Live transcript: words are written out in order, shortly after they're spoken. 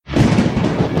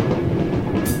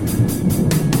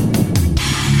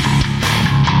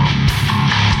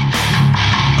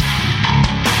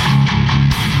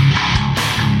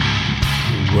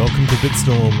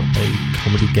Bitstorm, a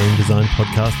comedy game design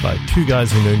podcast by two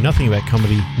guys who know nothing about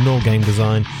comedy nor game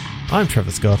design. I'm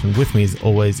Trevor Scott, and with me as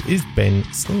always is Ben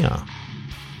Slinger.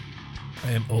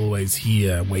 I am always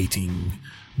here waiting,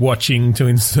 watching to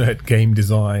insert game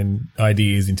design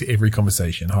ideas into every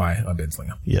conversation. Hi, I'm Ben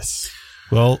Slinger. Yes.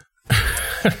 Well,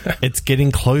 it's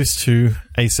getting close to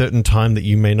a certain time that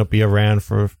you may not be around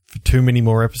for too many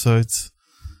more episodes.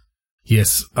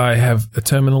 Yes, I have a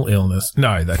terminal illness.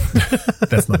 No,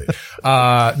 that's not it.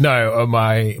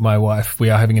 My wife,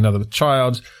 we are having another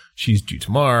child. She's due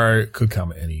tomorrow. Could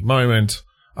come at any moment.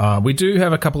 We do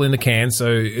have a couple in the can,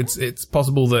 so it's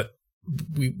possible that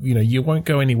you won't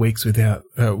go any weeks without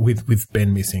with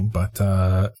Ben missing, but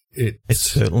it's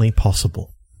certainly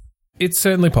possible. It's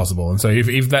certainly possible, and so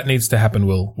if that needs to happen,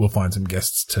 we'll find some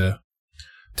guests to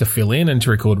fill in and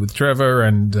to record with Trevor,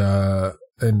 and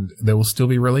there will still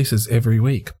be releases every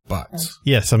week. But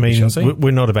yes, I mean,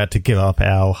 we're not about to give up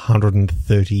our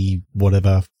 130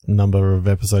 whatever number of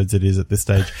episodes it is at this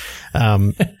stage.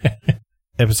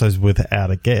 Episodes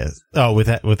without a guest. Oh,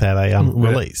 without a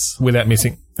release. Without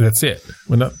missing. That's it.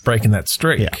 We're not breaking that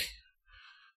streak. Yeah.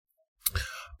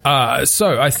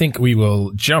 So I think we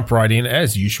will jump right in,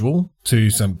 as usual, to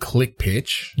some Click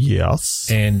Pitch. Yes.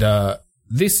 And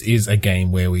this is a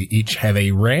game where we each have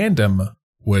a random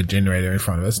word generator in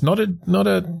front of us, not a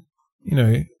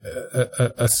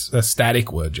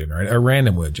static word generator, a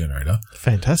random word generator.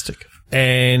 Fantastic.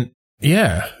 And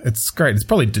yeah, it's great. It's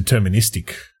probably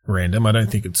deterministic random. I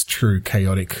don't think it's true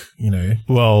chaotic,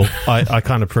 Well, I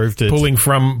kind of proved it. pulling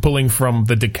from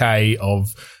the decay of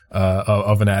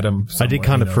an atom. I did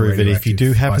kind of prove it. If you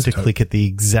do happen to click at the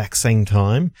exact same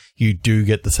time, you do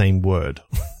get the same word.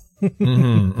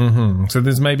 So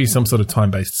there's maybe some sort of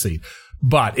time-based seed.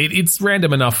 But it's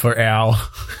random enough for our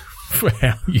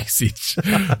usage.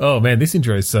 Oh man, this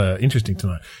intro is interesting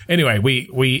tonight. Anyway,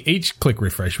 we each click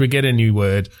refresh. We get a new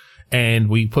word, and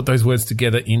we put those words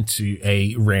together into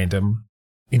a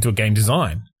game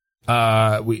design.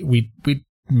 We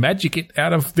magic it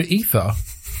out of the ether,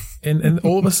 and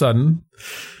all of a sudden,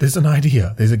 there's an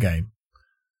idea. There's a game.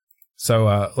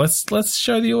 So let's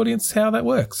show the audience how that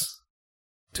works.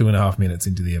 2.5 minutes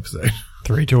into the episode.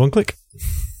 3, 2, 1, click.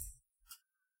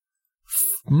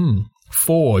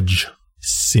 Forge.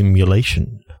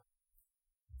 Simulation.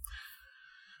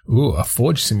 Ooh, a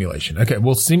forge simulation. Okay,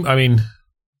 well,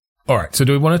 all right, so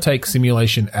do we want to take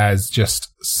simulation as just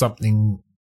something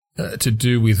to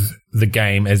do with the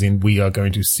game, as in we are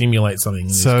going to simulate something in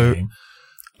this game?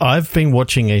 I've been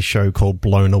watching a show called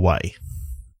Blown Away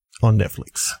on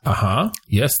Netflix.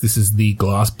 Yes, this is the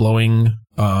glass-blowing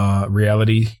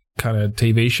reality kind of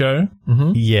TV show.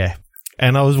 Mm-hmm. Yeah.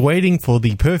 And I was waiting for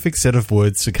the perfect set of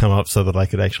words to come up so that I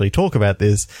could actually talk about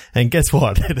this. And guess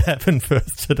what? It happened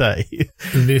first today.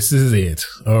 This is it.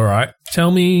 All right.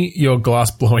 Tell me your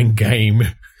glass-blowing game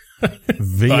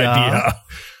VR idea.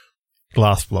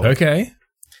 Glass blowing. Okay.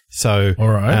 So, all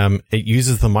right. It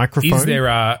uses the microphone. Is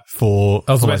there for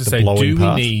I was about to say,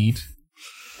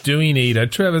 do we need a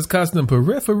Trevor's custom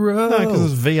peripheral? No,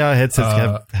 because VR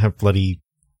headsets have bloody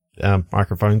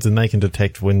microphones, and they can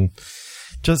detect when...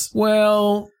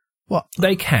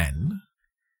 They can.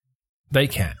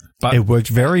 But it worked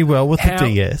very well with the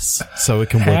DS, so it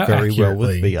can work very well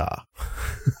with VR.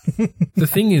 The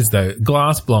thing is, though,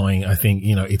 glass blowing, I think,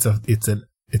 it's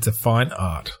a fine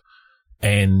art,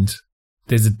 and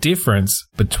there's a difference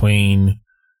between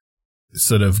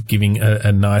sort of giving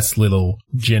a nice little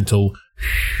gentle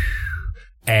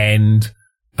and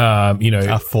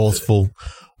a forceful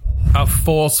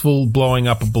blowing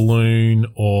up a balloon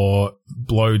or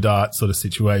blow dart sort of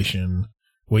situation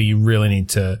where you really need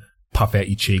to puff out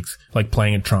your cheeks, like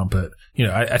playing a trumpet.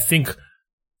 I think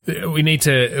there needs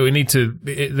to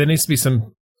be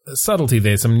some subtlety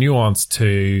there, some nuance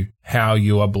to how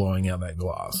you are blowing out that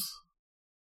glass.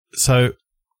 So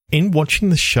in watching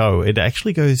the show, it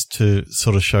actually goes to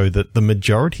sort of show that the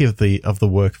majority of the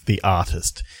work of the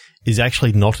artist is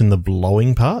actually not in the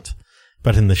blowing part,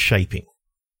 but in the shaping.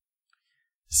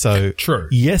 So, true.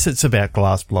 Yes, it's about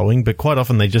glass blowing, but quite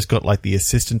often they just got like the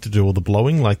assistant to do all the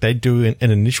blowing. Like they do an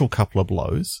initial couple of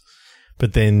blows,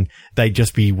 but then they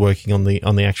just be working on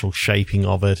the actual shaping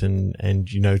of it and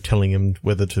telling them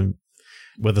whether to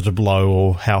blow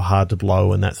or how hard to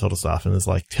blow and that sort of stuff. And it's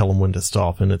like, tell them when to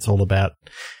stop. And it's all about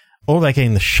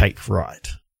getting the shape right.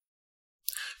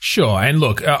 Sure. And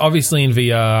look, obviously in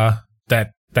VR,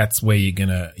 that's where you're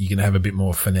gonna have a bit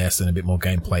more finesse and a bit more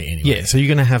gameplay anyway. Yeah, so you're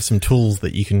gonna have some tools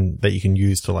that you can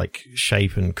use to like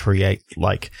shape and create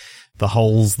like the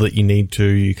holes that you need to.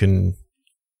 You can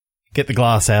get the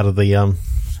glass out of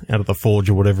the forge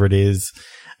or whatever it is,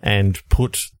 and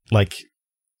put like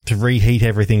to reheat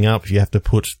everything up, you have to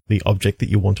put the object that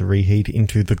you want to reheat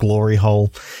into the glory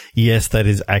hole. Yes, that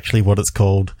is actually what it's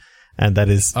called. And that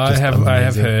is just I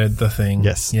have heard the thing.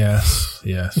 Yes.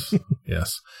 Yes.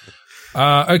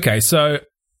 Okay, so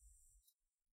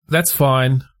that's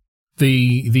fine.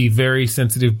 The very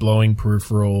sensitive blowing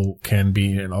peripheral can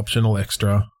be an optional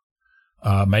extra.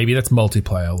 Maybe that's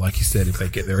multiplayer, like you said, if they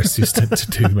get their assistant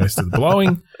to do most of the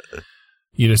blowing.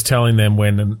 You're just telling them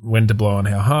when to blow and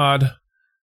how hard.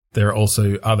 There are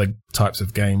also other types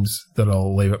of games that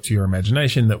I'll leave up to your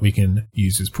imagination that we can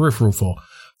use as peripheral for.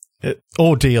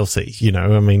 Or DLC, you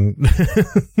know, I mean.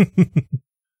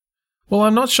 Well,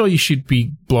 I'm not sure you should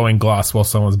be blowing glass while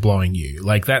someone's blowing you.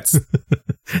 Like, that's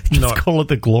just call it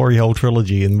the Glory Hole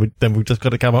Trilogy, and then we've just got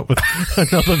to come up with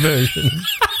another version.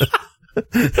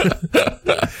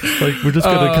 Like, we're just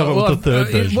going to come up with the third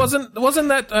version. Wasn't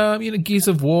that Gears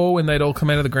of War when they'd all come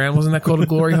out of the ground? Wasn't that called a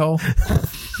glory hole?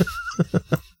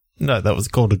 No, that was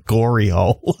called a gory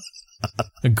hole.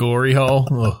 A gory hole?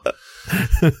 Oh.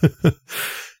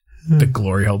 The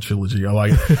Glory Hole Trilogy. I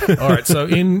like it. All right, so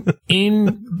in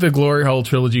the Glory Hole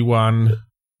Trilogy 1,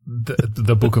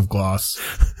 the Book of Glass,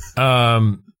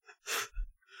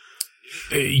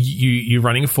 you're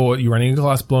running a fort, you're running a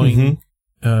glass blowing.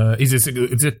 Mm-hmm. Is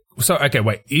it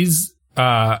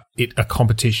a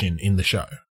competition in the show?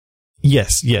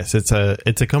 Yes, it's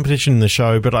a competition in the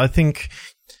show, but I think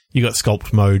you got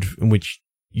sculpt mode in which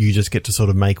you just get to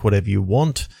sort of make whatever you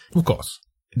want. Of course.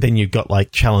 Then you've got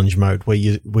like challenge mode where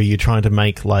you're trying to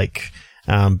make like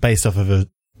based off of a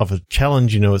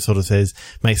challenge, you know, it sort of says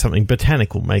make something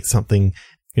botanical, make something,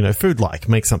 you know, food like,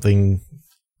 make something,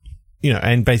 you know,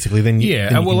 and basically then you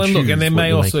and look, and there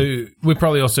may also we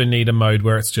probably also need a mode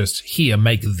where it's just here,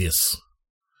 make this.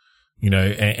 You know,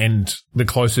 and the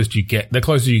closer you get,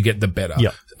 the better.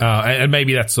 Yeah. And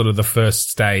maybe that's sort of the first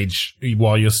stage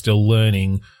while you're still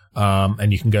learning.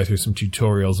 And you can go through some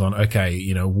tutorials on, okay,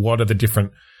 you know, what are the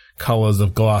different colors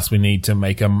of glass we need to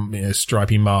make a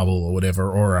stripy marble or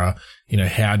whatever, or, you know,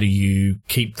 how do you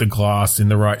keep the glass in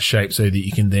the right shape so that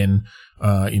you can then,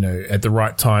 you know, at the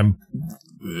right time,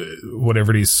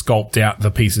 whatever it is, sculpt out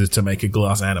the pieces to make a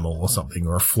glass animal or something,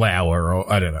 or a flower,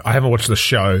 or I don't know. I haven't watched the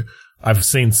show. I've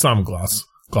seen some glass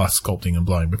sculpting and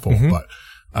blowing before, mm-hmm. but,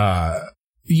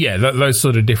 those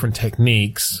sort of different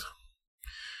techniques.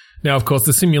 Now, of course,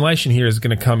 the simulation here is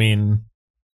going to come in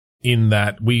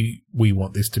that we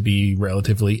want this to be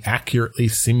relatively accurately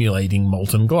simulating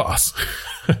molten glass.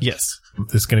 Yes.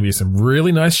 There's going to be some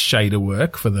really nice shader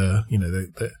work for the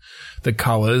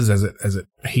colors as it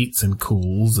heats and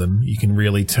cools, and you can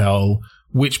really tell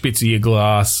which bits of your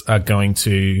glass are going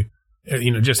to,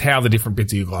 you know, just how the different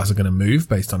bits of your glass are going to move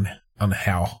based on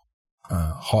how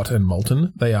hot and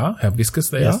molten they are, how viscous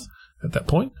they are at that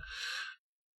point.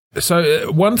 So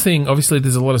one thing, obviously,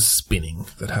 there's a lot of spinning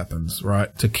that happens,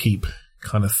 right, to keep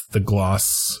kind of the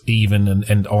glass even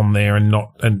and on there and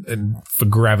not and for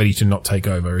gravity to not take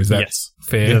over. Is that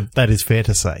fair? Yeah, that is fair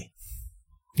to say.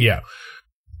 Yeah,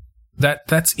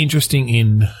 that's interesting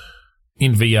in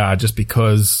VR, just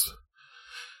because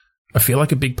I feel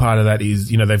like a big part of that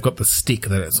is, you know, they've got the stick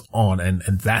that it's on, and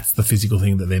that's the physical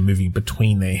thing that they're moving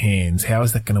between their hands. How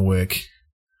is that going to work?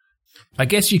 I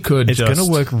guess you could. It's going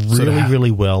to work really,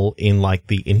 really well in like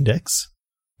the index,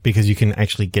 because you can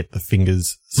actually get the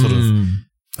fingers sort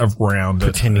of around,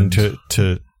 pretending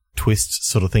to twist,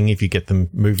 sort of thing. If you get them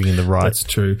moving in the right. That's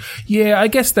true. Yeah, I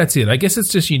guess that's it. I guess it's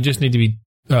just you just need to be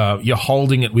you're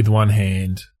holding it with one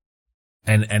hand,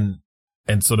 and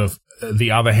sort of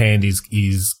the other hand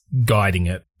is guiding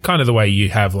it, kind of the way you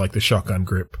have like the shotgun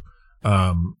grip.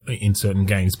 In certain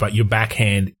games, but your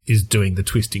backhand is doing the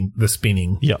twisting, the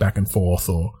spinning back and forth,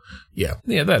 or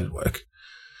that'd work.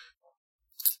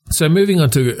 So moving on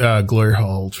to Glory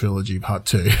Hole Trilogy Part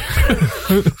 2.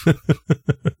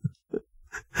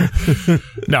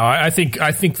 No, I think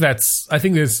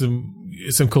there's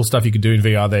some cool stuff you could do in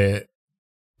VR there,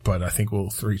 but I think we'll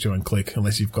 3, 2, and click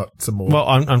unless you've got some more. Well,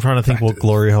 I'm trying to think what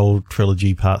Glory Hole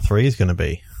Trilogy Part 3 is going to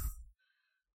be.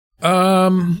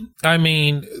 I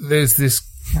mean, there's this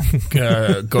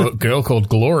girl called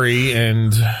Glory,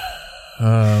 and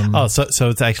so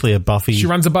it's actually a Buffy. She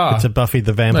runs a bar. It's a Buffy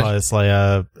the Vampire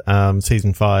Slayer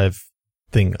season 5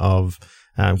 thing of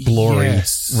Glory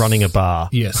running a bar.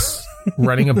 Yes,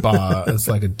 running a bar. It's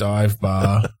like a dive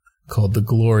bar called the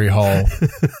Glory Hole.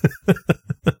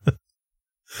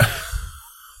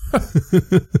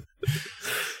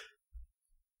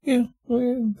 Yeah,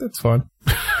 that's fine.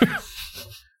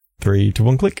 3, 2,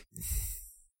 1, click.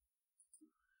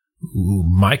 Ooh,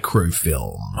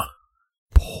 microfilm.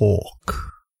 Pork.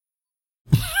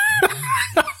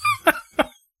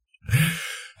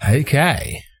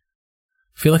 Okay.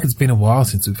 feel like it's been a while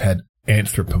since we've had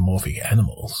anthropomorphic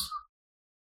animals.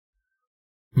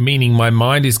 Meaning my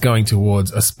mind is going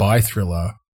towards a spy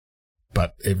thriller,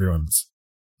 but everyone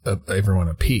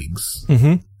are pigs.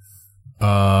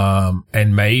 Mm-hmm.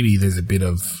 And maybe there's a bit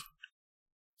of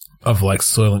like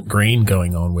Soylent Green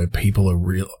going on where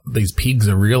these pigs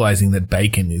are realizing that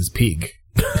bacon is pig.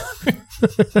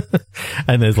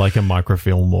 And there's like a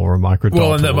microfilm or a microdot.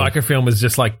 Well, and the microfilm is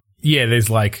just like, there's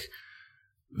like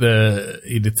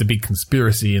it's a big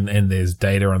conspiracy and there's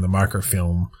data on the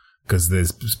microfilm because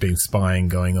there's been spying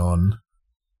going on.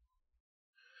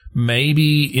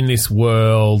 Maybe in this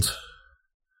world,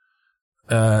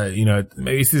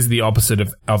 maybe this is the opposite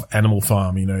of Animal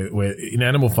Farm, where in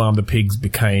Animal Farm, the pigs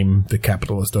became the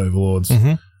capitalist overlords.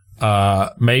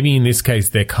 Mm-hmm. Maybe in this case,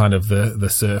 they're kind of the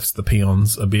serfs, the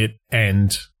peons a bit,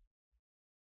 and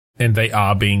they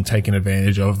are being taken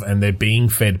advantage of and they're being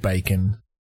fed bacon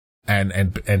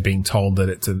and being told that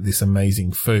it's this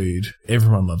amazing food.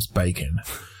 Everyone loves bacon.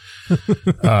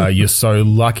 You're so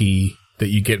lucky that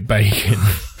you get bacon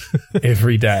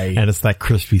every day. And it's that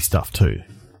crispy stuff too.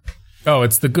 Oh,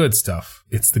 it's the good stuff.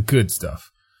 It's the good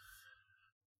stuff.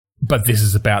 But this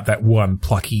is about that one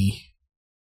plucky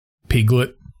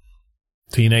piglet,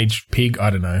 teenage pig, I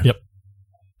don't know. Yep.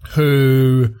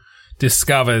 Who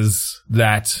discovers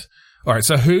that... All right,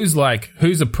 so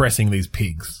who's oppressing these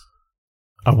pigs?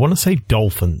 I want to say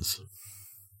dolphins.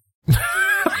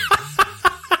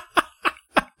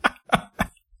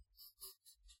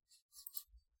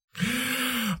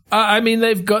 I mean,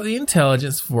 they've got the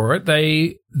intelligence for it.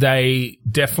 They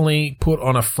definitely put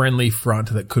on a friendly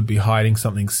front that could be hiding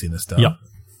something sinister. Yep.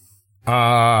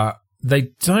 They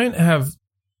don't have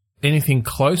anything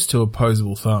close to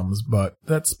opposable thumbs, but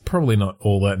that's probably not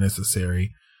all that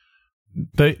necessary.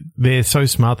 They're so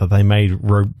smart that they made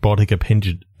robotic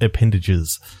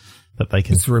appendages that they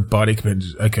can... It's robotic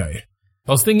appendages. Okay.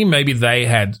 I was thinking maybe they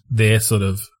had their sort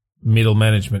of middle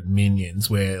management minions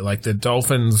where, like, the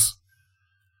dolphins...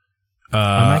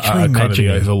 I'm actually imagining kind of the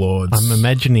overlords. I'm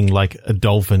imagining like a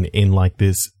dolphin in like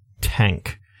this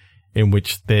tank, in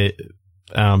which they're,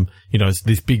 it's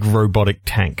this big robotic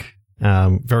tank,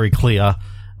 very clear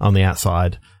on the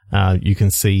outside. You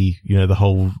can see, the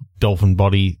whole dolphin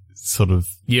body sort of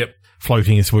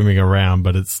floating and swimming around,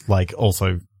 but it's like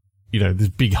also, this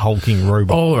big hulking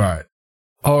robot.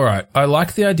 All right. I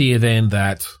like the idea then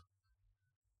that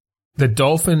the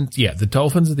dolphins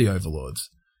are the overlords,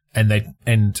 and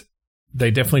they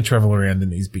definitely travel around in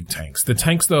these big tanks. The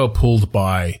tanks, though, are pulled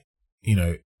by,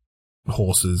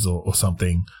 horses or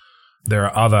something. There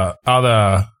are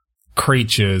other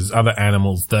creatures, other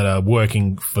animals that are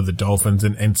working for the dolphins,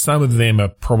 and some of them are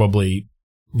probably,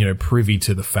 privy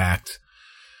to the fact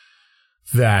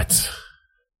that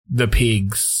the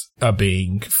pigs are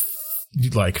being,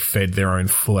 fed their own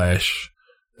flesh,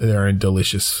 their own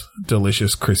delicious,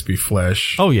 crispy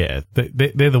flesh. Oh, yeah.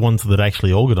 They're the ones that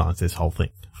actually organize this whole thing.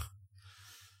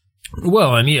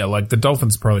 Well, and the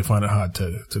dolphins probably find it hard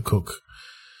to cook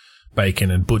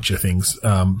bacon and butcher things.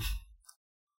 The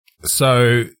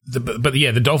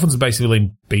dolphins have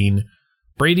basically been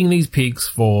breeding these pigs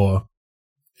for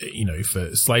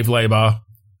slave labor,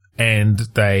 and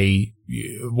for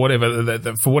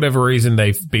whatever reason,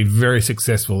 they've been very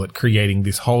successful at creating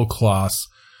this whole class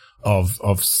of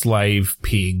slave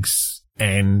pigs.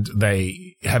 And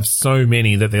they have so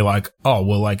many that they're like, oh,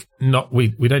 well,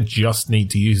 we don't just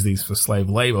need to use these for slave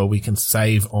labor. We can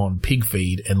save on pig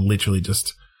feed and literally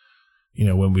just,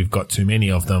 when we've got too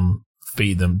many of them,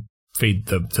 feed them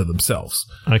to themselves.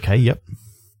 Okay. Yep.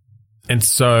 And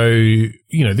so,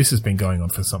 this has been going on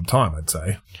for some time, I'd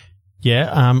say.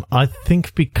 Yeah. I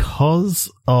think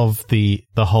because of the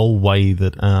whole way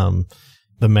that,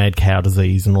 the mad cow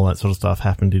disease and all that sort of stuff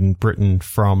happened in Britain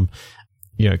from,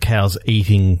 cows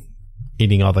eating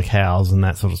other cows and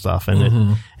that sort of stuff.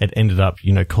 And it ended up,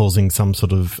 causing some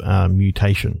sort of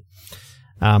mutation.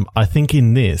 I think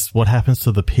in this, what happens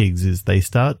to the pigs is they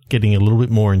start getting a little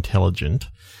bit more intelligent,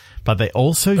 but they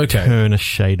also turn a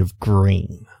shade of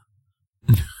green.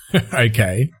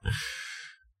 Okay.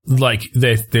 Like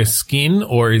their skin,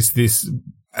 or is this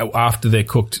after they're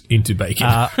cooked into bacon?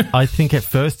 I think at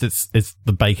first it's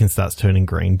the bacon starts turning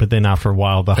green, but then after a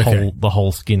while the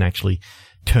whole skin actually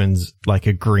turns like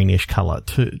a greenish color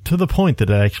to the point that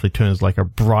it actually turns like a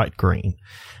bright green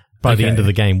by the end of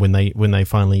the game when they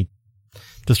finally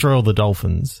destroy all the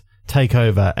dolphins, take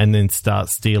over, and then start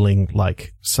stealing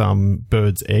like some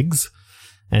birds' eggs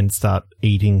and start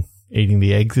eating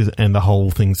the eggs, and the whole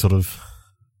thing sort of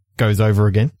goes over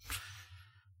again.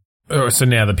 Oh, so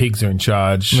now the pigs are in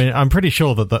charge. I mean, I'm pretty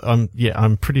sure that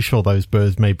I'm pretty sure those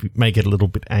birds may get a little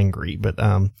bit angry, but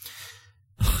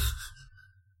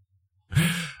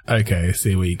Okay, I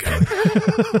see where you're going.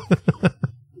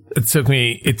 It took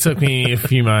me a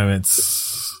few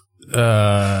moments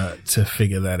to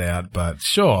figure that out, but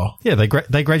sure. Yeah, they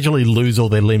gradually lose all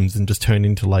their limbs and just turn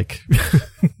into like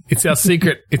It's our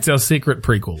secret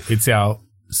prequel. It's our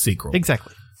sequel.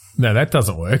 Exactly. No, that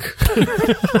doesn't work.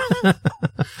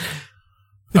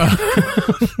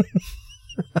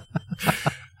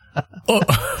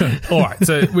 All right,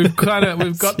 so we've got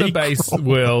the base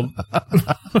world.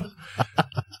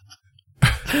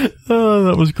 Oh,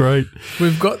 that was great.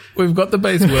 We've got the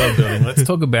base world building. Let's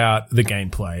talk about the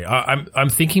gameplay. I'm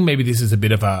thinking maybe this is a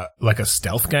bit of a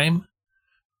stealth game,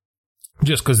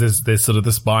 just because there's sort of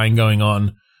the spying going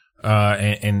on,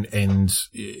 and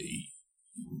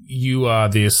you are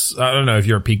this. I don't know if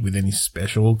you're a pig with any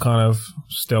special kind of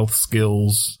stealth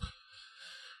skills,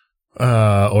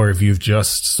 or if you've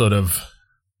just sort of,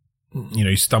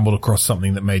 you stumbled across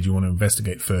something that made you want to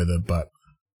investigate further. But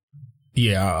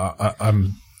yeah,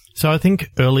 I'm. So I think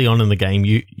early on in the game,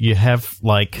 you have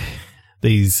like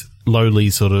these lowly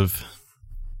sort of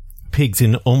pigs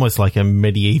in almost like a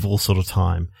medieval sort of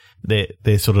time.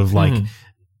 They're sort of like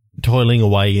toiling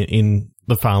away in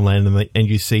the farmland, and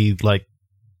you see like,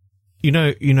 you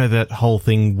know that whole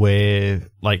thing where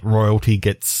like royalty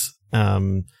gets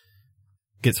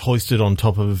hoisted on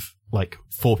top of like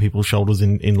 4 people's shoulders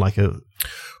in like a.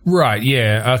 Right,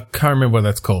 yeah. I can't remember what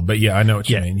that's called, but yeah, I know what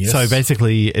you mean. Yes. So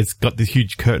basically, it's got this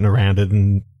huge curtain around it,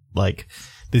 and like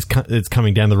it's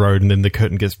coming down the road, and then the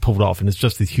curtain gets pulled off, and it's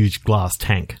just this huge glass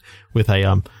tank with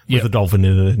a dolphin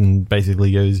in it, and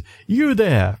basically goes, "You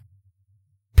there,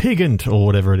 pigant," or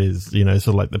whatever it is, sort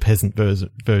of like the peasant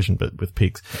version, but with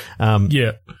pigs. Come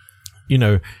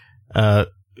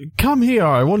here.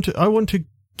 I want to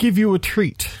give you a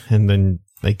treat, and then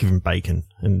they give him bacon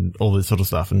and all this sort of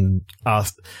stuff, and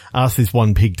ask this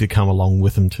one pig to come along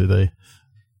with them to the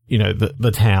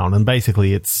town. And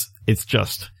basically it's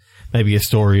just maybe a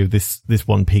story of this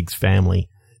one pig's family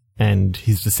and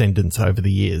his descendants over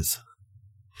the years.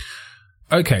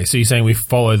 Okay, so you're saying we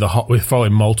follow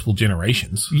multiple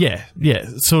generations? Yeah,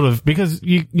 sort of, because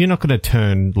you're not going to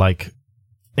turn like,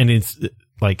 and it's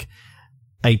like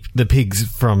the pigs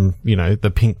from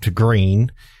the pink to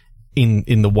green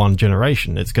in the one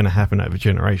generation. It's going to happen over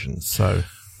generations. So,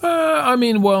 but I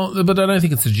don't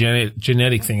think it's a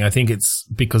genetic thing. I think it's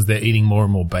because they're eating more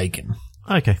and more bacon.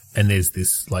 Okay, and there's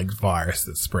this like virus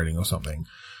that's spreading or something.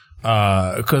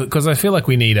 Because I feel like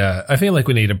we need a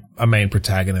main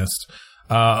protagonist.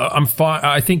 I'm fine.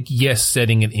 I think yes,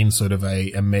 setting it in sort of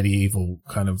a medieval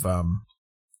kind of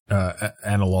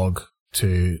analog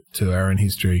to our own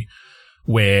history,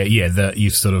 where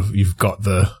you've got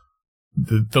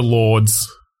the lords,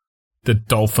 the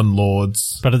dolphin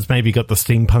lords, but it's maybe got the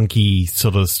steampunky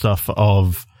sort of stuff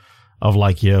of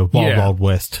like your Wild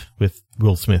West with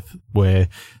Will Smith, where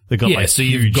they got like so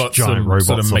huge, you've got giant some robots,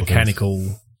 sort of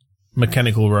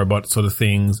mechanical robot sort of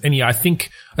things. And yeah, I think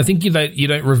you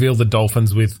don't reveal the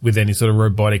dolphins with any sort of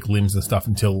robotic limbs and stuff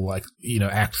until like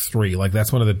Act 3. Like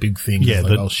that's one of the big things. Yeah,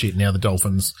 like, oh shit! Now the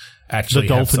dolphins actually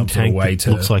have some sort of way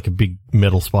to looks like a big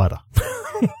metal spider.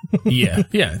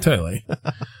 yeah, totally.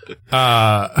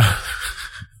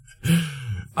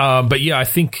 But yeah, I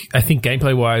think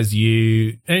gameplay wise,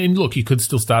 you could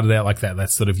still start it out like that.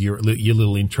 That's sort of your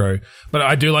little intro. But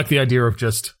I do like the idea of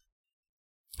just,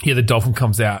 the dolphin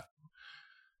comes out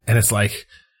and it's like,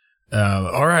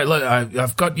 all right, look,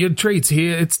 I've got your treats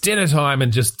here. It's dinner time.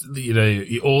 And just,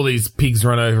 all these pigs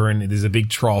run over and there's a big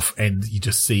trough and you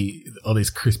just see all this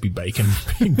crispy bacon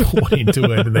being poured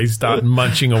into it and they start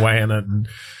munching away on it and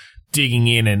digging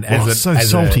in. And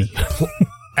salty.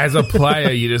 As a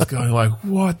player, you're just going like,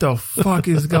 what the fuck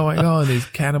is going on? These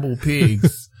cannibal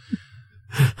pigs.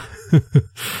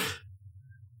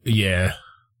 Yeah.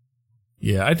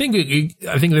 Yeah. I think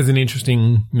there's an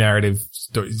interesting narrative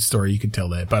story you could tell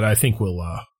there, but I think we'll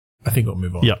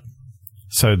move on. Yep.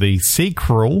 So the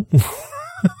sequel,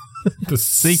 the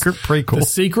secret prequel,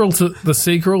 the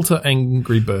sequel to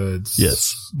Angry Birds.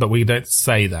 Yes. But we don't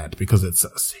say that because it's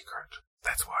a secret.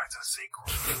 That's why it's a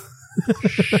sequel.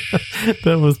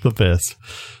 That was the best.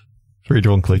 3, 2,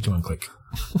 1, click. 3, 2, 1, click.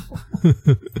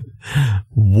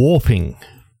 Warping.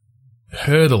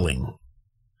 Hurdling.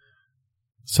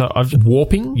 So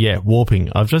warping? Yeah,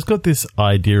 warping. I've just got this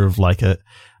idea of like a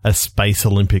Space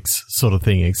Olympics sort of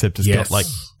thing, except it's got like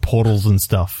portals and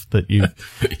stuff that you...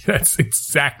 That's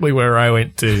exactly where I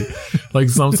went to. Like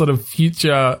some sort of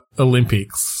future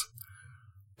Olympics.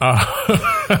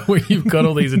 where you've got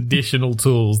all these additional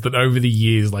tools that over the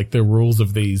years, like the rules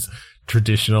of these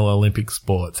traditional Olympic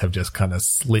sports have just kind of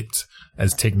slipped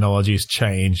as technology has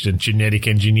changed and genetic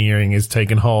engineering has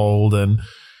taken hold. And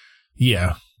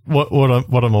yeah, what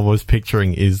I'm almost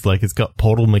picturing is like it's got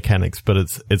portal mechanics, but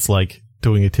it's like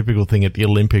doing a typical thing at the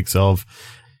Olympics of,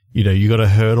 you know, you got to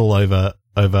hurdle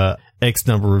over X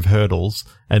number of hurdles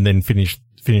and then finish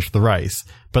the race,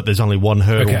 but there's only one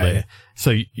hurdle there.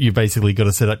 So you basically got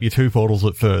to set up your two portals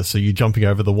at first. So you're jumping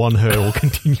over the one hurdle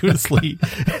continuously,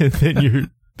 and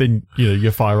then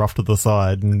you fire off to the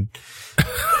side. And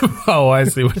oh, I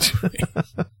see what you mean.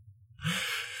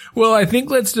 Well, I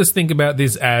think let's just think about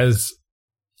this as,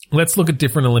 let's look at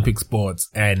different Olympic sports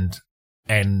and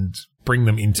bring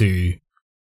them into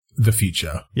the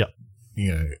future. Yep.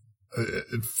 You know,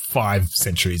 5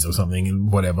 centuries or something,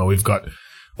 and whatever. We've got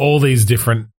all these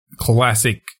different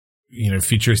classic, you know,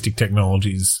 futuristic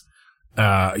technologies.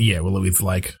 With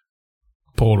like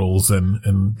portals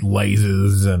and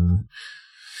lasers and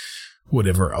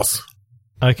whatever else.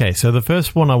 Okay, so the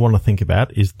first one I want to think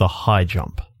about is the high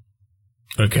jump.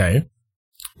 Okay.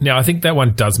 Now, I think that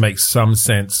one does make some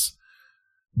sense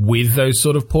with those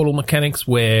sort of portal mechanics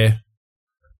where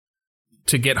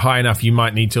to get high enough, you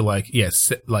might need to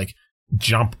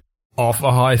jump off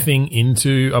a high thing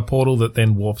into a portal that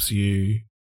then warps you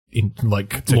in,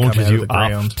 like, to launches come out you of the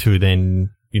ground. up to then,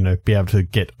 you know, be able to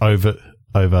get over,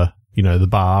 you know, the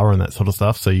bar and that sort of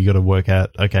stuff. So you got to work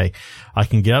out, okay, I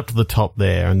can get up to the top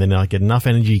there and then I get enough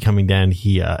energy coming down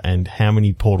here, and how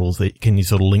many portals that can you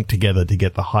sort of link together to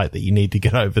get the height that you need to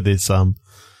get over this,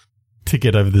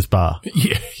 bar.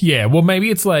 Yeah. Well, maybe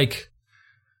it's a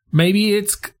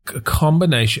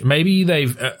combination. Maybe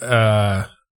they've,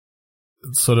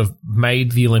 sort of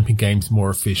made the Olympic Games more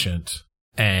efficient,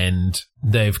 and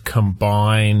they've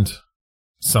combined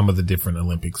some of the different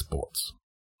Olympic sports.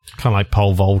 Kind of like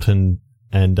pole vault and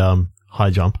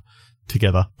high jump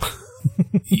together.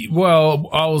 Well,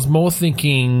 I was more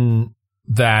thinking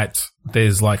that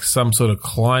there's like some sort of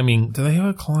climbing. Do they have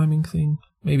a climbing thing?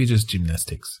 Maybe just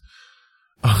gymnastics.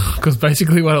 Because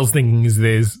basically what I was thinking is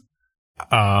there's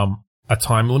a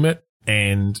time limit,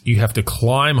 and you have to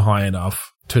climb high enough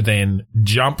to then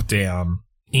jump down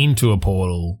into a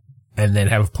portal and then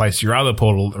have placed your other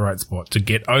portal at the right spot to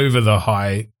get over the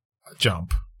high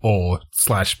jump or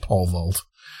 / pole vault.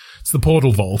 It's the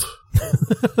portal vault.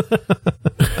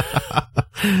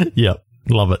 Yep.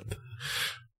 Love it.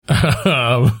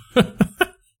 But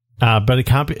it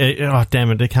can't be,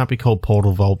 it can't be called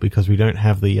portal vault because we don't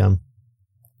have the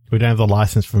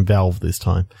license from Valve this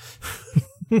time.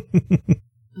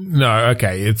 No,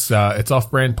 okay. It's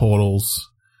off-brand portals.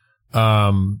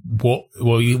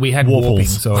 We had warping,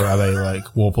 so are they like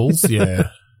warples? Yeah.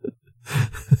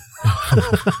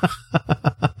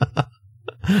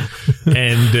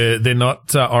 And they're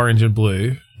not orange and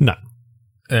blue. No.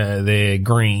 They're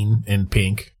green and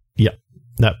pink. Yep.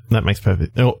 That makes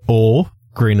perfect. Or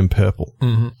green and purple.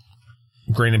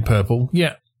 Mm-hmm. Green and purple.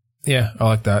 Yeah. Yeah, I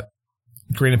like that.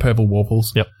 Green and purple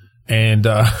warples. Yep. And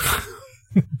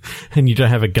and you don't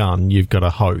have a gun, you've got a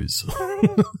hose.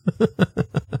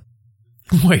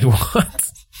 Wait, what?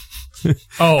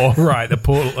 Oh, right. A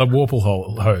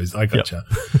warple hose. I gotcha.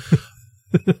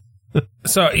 Yep.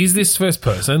 So is this first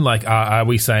person? Like, are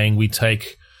we saying we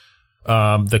take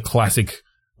the classic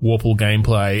warple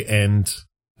gameplay and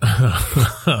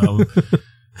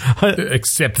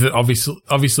except that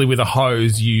obviously with a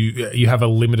hose you have a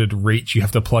limited reach. You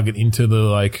have to plug it into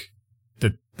the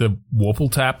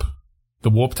warple tap, the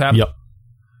warp tap. Yep.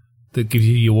 That gives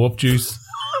you your warp juice.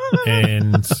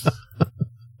 And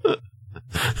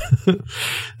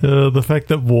the fact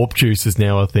that warp juice is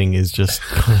now a thing is just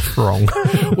kind of wrong.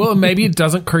 Well, maybe it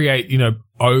doesn't create,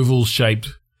 oval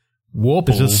shaped warples.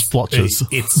 It's just splotches.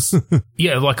 It's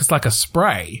like a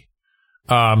spray.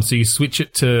 So you switch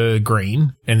it to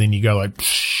green and then you go like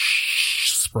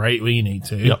spray it where you need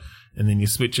to. Yep. And then you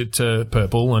switch it to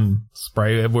purple and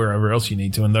spray it wherever else you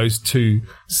need to. And those two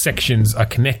sections are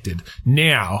connected.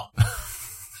 Now,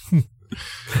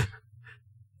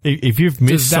 if you've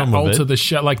missed some of it, does that alter the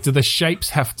shape? Like, do the shapes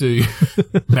have to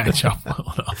match up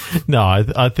well enough? No,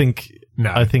 I think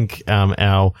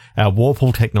our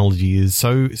warple technology is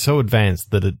so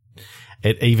advanced that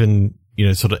it even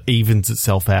sort of evens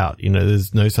itself out.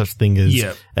 There's no such thing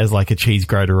as like a cheese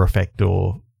grater effect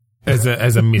or as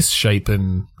a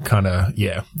misshapen kind of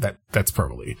that's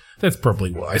probably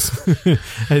wise.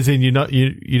 As in you don't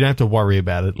have to worry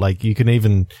about it. Like you can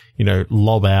even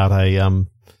lob out a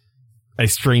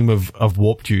stream of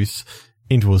warp juice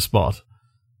into a spot.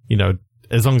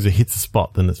 As long as it hits a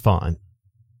spot, then it's fine.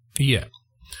 Yeah.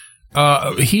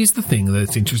 Here's the thing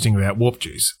that's interesting about warp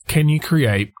juice. Can you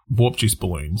create warp juice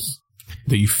balloons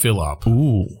that you fill up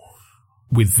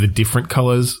with the different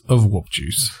colors of warp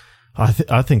juice? I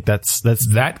think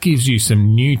that gives you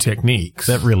some new techniques.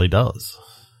 That really does.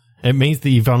 It means that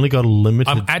you've only got a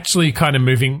limited. I'm actually kind of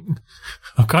moving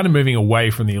away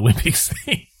from the Olympics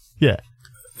thing. Yeah.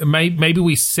 Maybe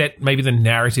the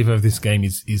narrative of this game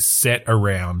is set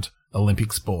around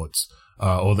Olympic sports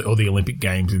or the Olympic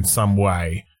Games in some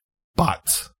way,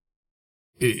 but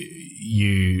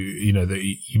you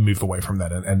move away from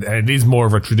that, and it is more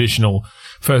of a traditional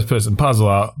first person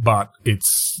puzzler, but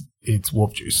it's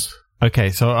warp juice.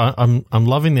 Okay, so I'm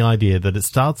loving the idea that it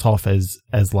starts off as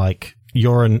like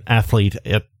you're an athlete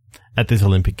at this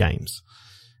Olympic Games,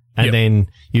 and then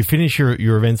you finish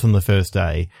your events on the first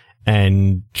day.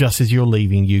 And just as you're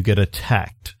leaving, you get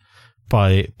attacked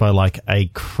by like a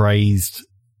crazed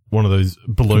one of those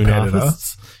balloon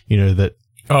artists, that.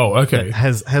 Oh, okay.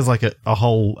 That has like a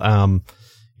whole,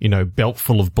 belt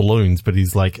full of balloons, but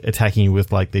he's like attacking you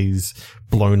with like these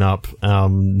blown up,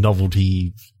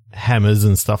 novelty hammers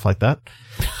and stuff like that.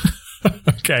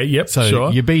 Okay. Yep. So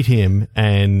sure. You beat him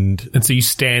and so you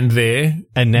stand there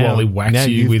and now, while he whacks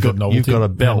you with a novelty. You've got a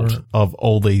belt of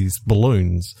all these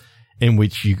balloons in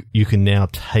which you can now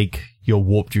take your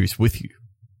warp juice with you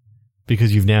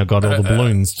because you've now got all the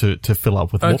balloons to fill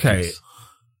up with warp juice.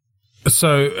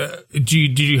 So,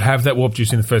 did you have that warp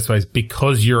juice in the first place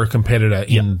because you're a competitor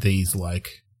in these like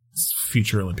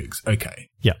future Olympics? Okay.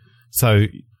 Yeah. So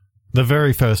the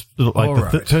very first,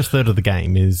 first third of the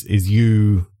game is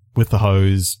you with the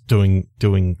hose doing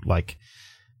like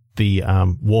the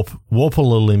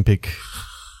Warple Olympic.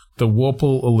 The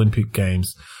Warple Olympic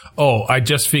Games. Oh, I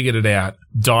just figured it out.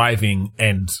 Diving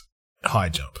and high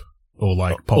jump or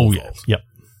like pole vault. Yep.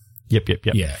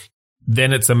 Yeah.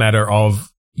 Then it's a matter of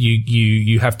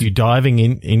you have to. You're diving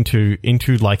into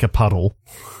like a puddle.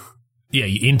 Yeah,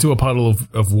 into a puddle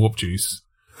of warp juice.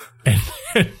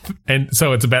 And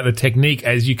so it's about the technique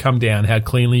as you come down, how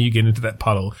cleanly you get into that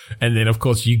puddle. And then, of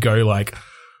course, you go like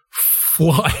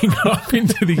flying up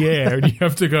into the air and you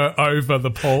have to go over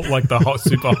the pole, like the hot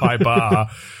super high bar.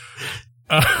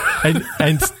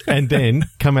 And then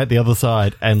come out the other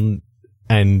side and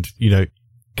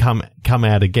come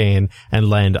out again and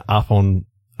land up on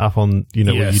where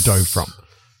you dove from.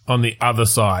 On the other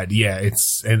side, yeah,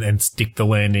 it's and stick the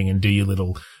landing and do your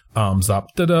little arms up.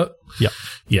 Da-da.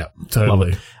 Yeah,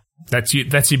 totally. That's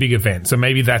your big event. So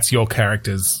maybe that's your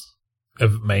character's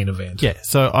main event. Yeah,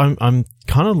 so I'm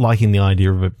kind of liking the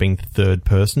idea of it being third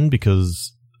person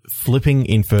because flipping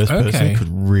in first person could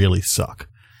really suck.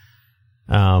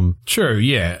 True,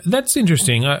 yeah, that's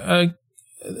interesting. I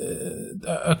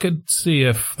could see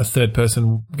a third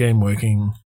person game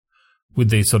working with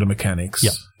these sort of mechanics.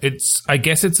 Yeah. I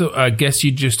guess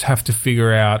you just have to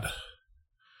figure out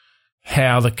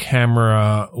how the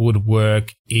camera would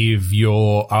work if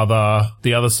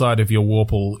the other side of your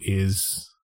Warple is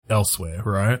elsewhere,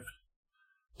 right?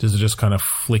 Does it just kind of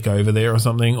flick over there or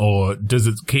something, or does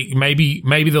it keep, maybe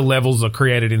the levels are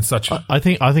created in such? I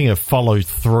think it follows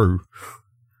through.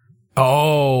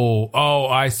 Oh,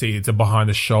 I see. It's a behind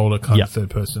the shoulder kind of third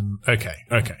person. Okay.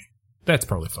 That's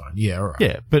probably fine. Yeah, all right.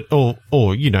 Yeah, but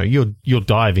or you're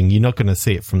diving, you're not going to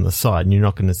see it from the side, and you're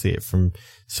not going to see it from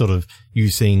sort of you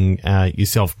seeing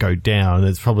yourself go down.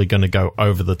 It's probably going to go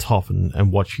over the top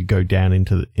and watch you go down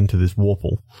into this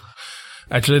Warple.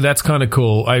 Actually, that's kind of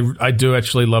cool. I do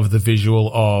actually love the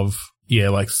visual of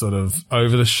like sort of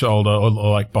over the shoulder or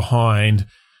like behind,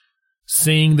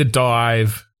 seeing the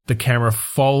dive, the camera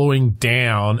following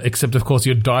down. Except of course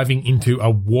you're diving into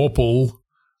a Warple.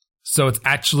 So it's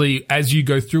actually, as you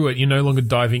go through it, you're no longer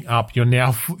diving up. You're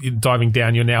now diving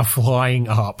down. You're now flying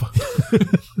up.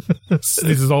 This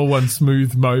is all one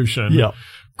smooth motion. Yeah.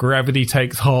 Gravity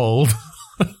takes hold.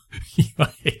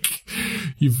 Like,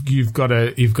 you've got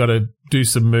to do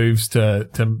some moves to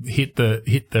hit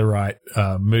the right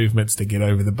movements to get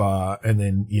over the bar, and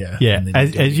then And then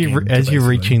as you're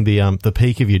reaching the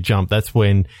peak of your jump, that's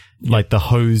when like the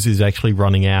hose is actually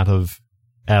running out of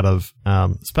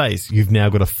space. You've now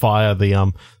got to fire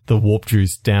the warp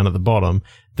juice down at the bottom.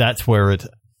 That's where it,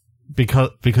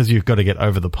 because you've got to get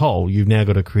over the pole, you've now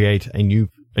got to create a new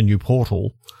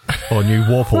portal or a new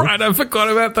Warple. Right, I forgot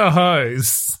about the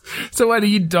hose. So wait, are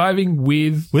you diving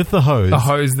with the hose? A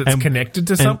hose that's connected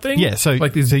to something? Yeah, so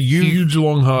like this huge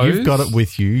long hose. You've got it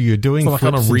with you. You're doing flips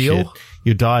on a reel. And shit.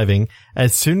 You're diving.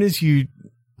 As soon as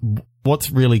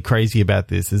what's really crazy about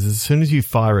this is as soon as you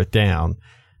fire it down,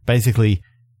 basically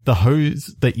the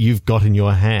hose that you've got in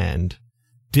your hand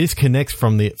disconnects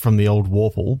from the old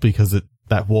Warple because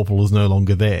that Warple is no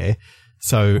longer there,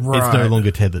 so it's no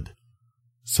longer tethered.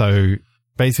 So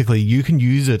basically, you can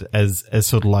use it as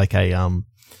sort of like a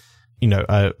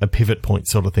a pivot point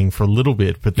sort of thing for a little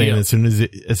bit, but then as soon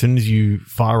as you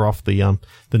fire off the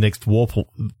next warple,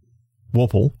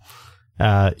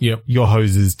 your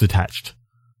hose is detached,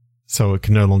 so it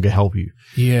can no longer help you.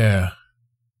 Yeah,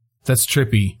 that's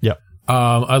trippy. Yep.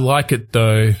 I like it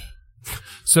though.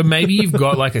 So maybe you've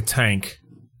got like a tank.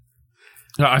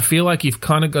 I feel like you've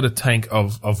kind of got a tank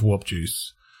of warp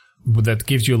juice that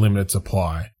gives you a limited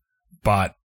supply,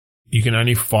 but you can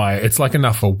only fire. It's like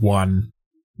enough for one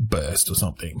burst or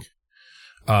something.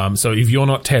 So if you're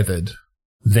not tethered,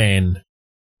 then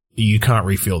you can't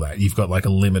refill that. You've got like a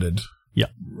limited. Yeah.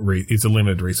 It's a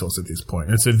limited resource at this point.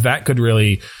 And so that could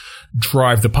really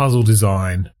drive the puzzle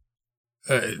design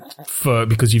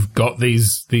because you've got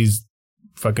these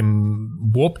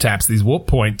fucking warp taps, these warp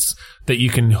points that you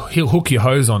can hook your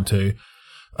hose onto.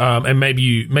 And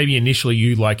maybe initially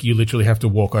you literally have to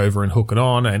walk over and hook it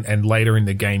on, and later in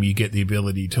the game you get the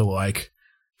ability to like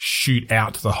shoot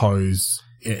out the hose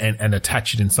and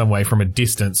attach it in some way from a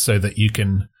distance so that you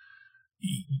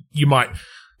might,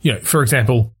 for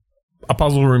example, a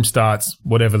puzzle room starts,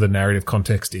 whatever the narrative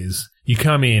context is. You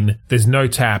come in, there's no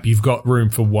tap, you've got room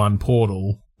for one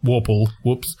warple.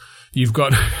 You've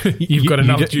got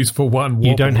enough juice for one warple.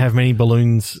 You don't have many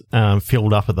balloons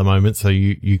filled up at the moment, so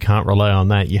you can't rely on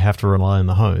that. You have to rely on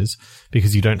the hose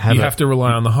because you don't have. You have to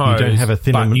rely on the hose. You don't have a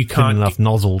thin enough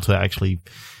nozzle to actually,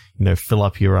 fill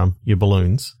up your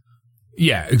balloons.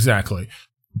 Yeah, exactly.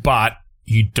 But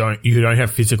you don't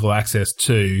have physical access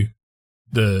to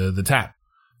the tap.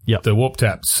 Yep. The warp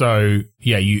tap. So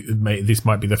yeah, this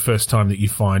might be the first time that you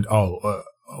find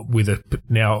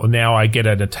now I get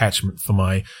an attachment for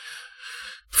my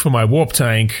warp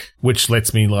tank, which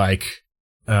lets me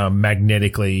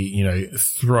magnetically,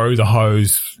 throw the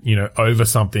hose, over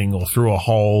something or through a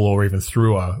hole or even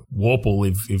through a warple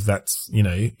if that's,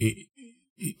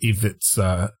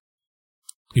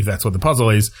 if that's what the puzzle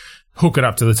is, hook it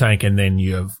up to the tank and then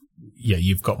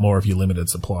you've got more of your limited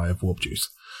supply of warp juice.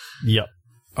 Yep.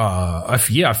 I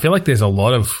feel like there's a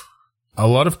lot of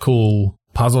cool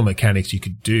puzzle mechanics you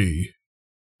could do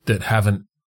that haven't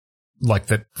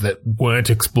that weren't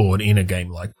explored in a game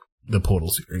like the Portal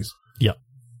series. Yep.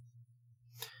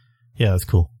 Yeah, that's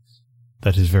cool.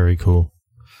 That is very cool.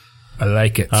 I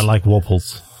like it. I like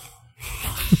warples.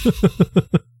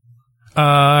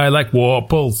 I like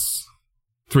warples.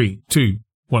 3, 2,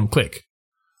 1, click.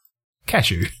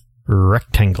 Cashew.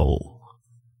 Rectangle.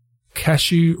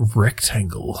 Cashew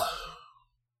rectangle.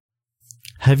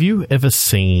 Have you ever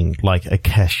seen a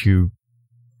cashew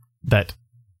that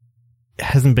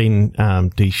hasn't been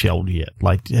deshelled yet?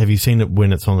 Have you seen it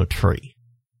when it's on a tree?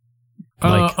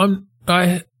 I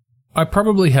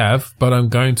probably have, but I'm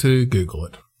going to Google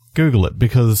it. Google it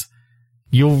because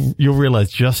you'll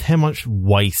realize just how much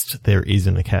waste there is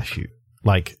in a cashew.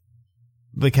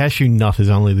 The cashew nut is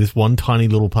only this one tiny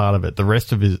little part of it. The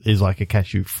rest of it is like a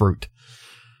cashew fruit.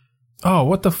 Oh,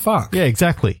 what the fuck? Yeah,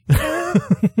 exactly.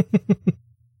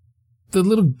 The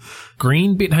little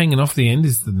green bit hanging off the end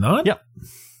is the nut? Yep.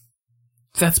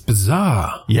 That's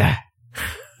bizarre. Yeah.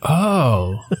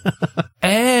 Oh.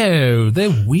 Oh,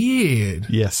 they're weird.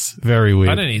 Yes, very weird.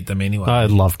 I don't eat them anyway. I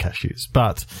love cashews.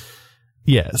 But,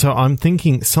 yeah, so I'm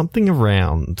thinking something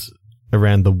around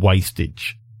the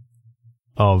wastage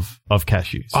of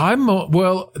cashews.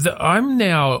 I'm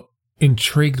now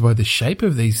intrigued by the shape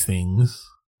of these things.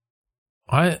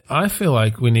 I feel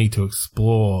like we need to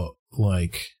explore,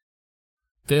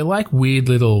 they're like weird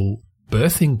little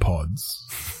birthing pods.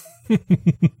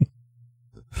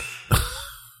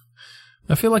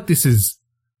 I feel like this is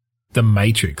the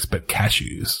Matrix, but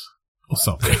cashews or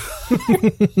something.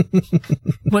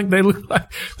 They look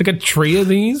like a tree of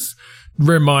these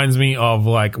reminds me of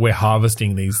we're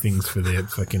harvesting these things for their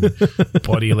fucking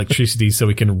body electricity so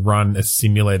we can run a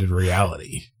simulated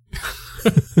reality.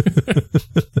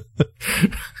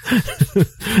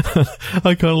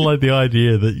 I kind of like the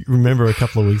idea that you remember a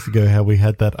couple of weeks ago how we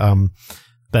had that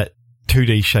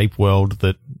 2D shape world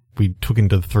that we took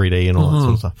into the 3D and all that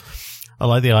sort of stuff. I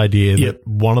like the idea that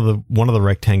one of the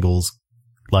rectangles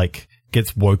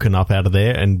gets woken up out of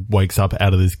there and wakes up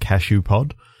out of this cashew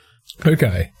pod.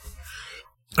 Okay,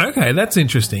 that's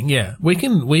interesting. Yeah, we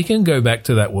can go back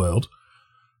to that world.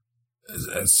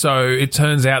 So it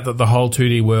turns out that the whole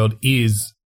 2D world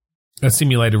is a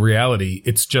simulated reality.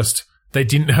 It's just they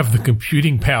didn't have the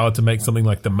computing power to make something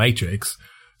like the Matrix,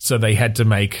 so they had to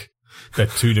make that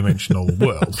two-dimensional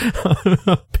world.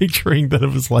 I'm picturing that it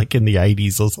was in the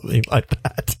 80s or something like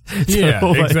that. So yeah,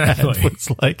 exactly.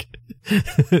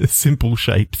 It's simple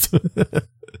shapes.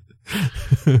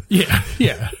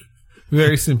 Yeah.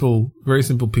 Very simple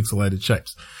pixelated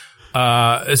shapes.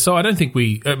 So I don't think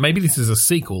maybe this is a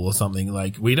sequel or something.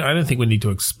 Like I don't think we need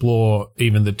to explore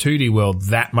even the 2D world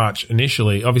that much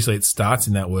initially. Obviously it starts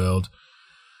in that world.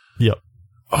 Yep.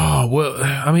 Oh, well,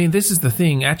 I mean, this is the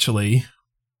thing, actually.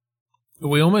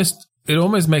 It almost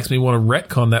makes me want to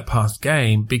retcon that past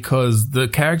game because the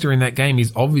character in that game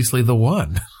is obviously the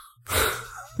one.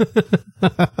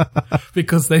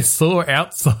 Because they saw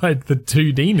outside the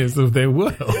 2D-ness of their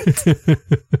world.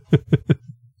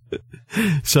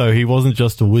 So he wasn't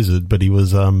just a wizard, but he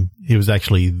was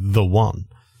actually the one.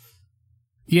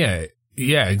 Yeah,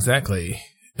 exactly.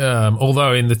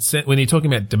 Although when you're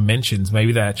talking about dimensions,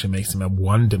 maybe that actually makes him a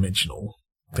one-dimensional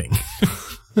thing.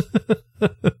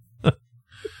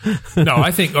 No,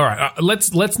 I think all right.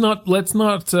 Let's not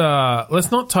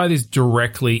tie this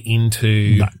directly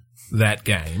into that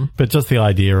game. But just the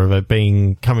idea of it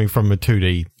coming from a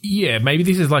 2D. Yeah, maybe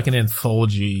this is like an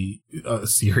anthology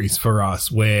series for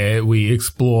us where we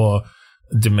explore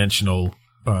dimensional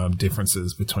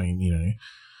differences between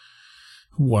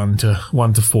 1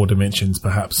 to 4 dimensions,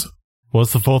 perhaps.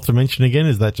 What's the 4th dimension again?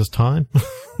 Is that just time?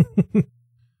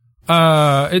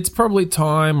 It's probably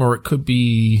time, or it could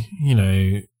be,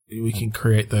 we can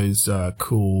create those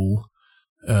cool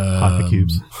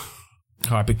hypercubes.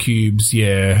 Hypercubes,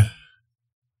 yeah.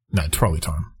 No, it's probably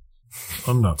time.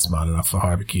 I'm not smart enough for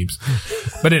hypercubes.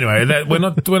 But anyway, we're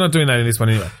not doing that in this one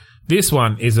anyway. This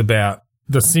one is about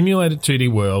the simulated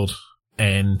 2D world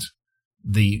and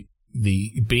the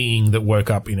being that woke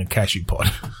up in a cashew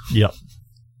pod. Yep.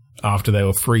 After they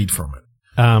were freed from it.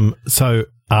 So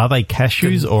are they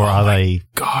cashews or are they?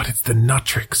 God, it's the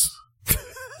Nutrix.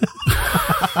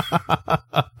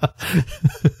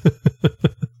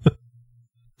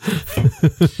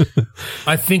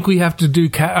 I think we have to do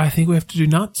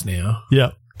nuts now.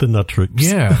 Yeah, the Nutrix.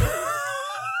 Yeah.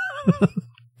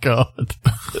 God.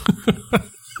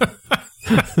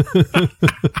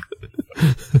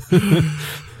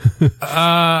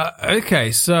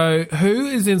 Okay, so who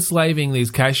is enslaving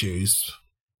these cashews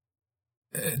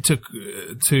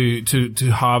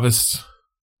to harvest?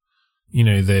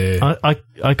 Their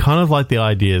I kind of like the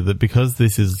idea that because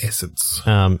this is essence,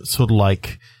 sort of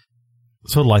like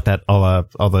that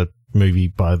other movie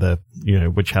by the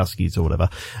Wachowskis or whatever,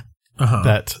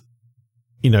 that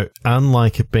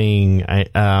unlike it being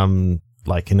a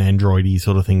like an androidy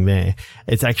sort of thing, there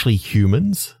it's actually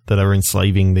humans that are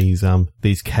enslaving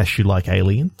these cashew-like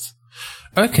aliens.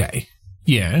 Okay,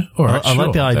 yeah, all right. I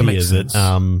like the idea that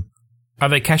are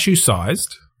they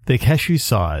cashew-sized? They're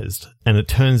cashew-sized, and it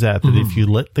turns out that if you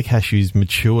let the cashews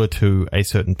mature to a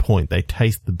certain point, they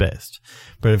taste the best.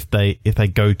 But if they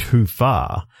go too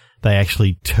far, they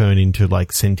actually turn into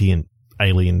like sentient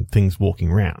alien things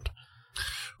walking around.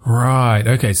 Right.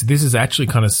 Okay. So this is actually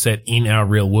kind of set in our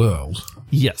real world.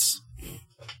 Yes.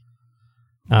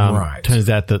 Right. Turns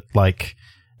out that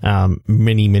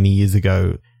many, many years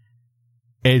ago,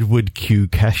 Edward Q.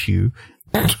 Cashew,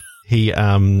 he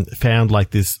found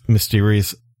like this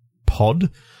mysterious pod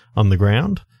on the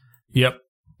ground. Yep.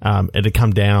 It had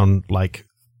come down like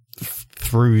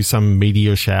through some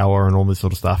meteor shower and all this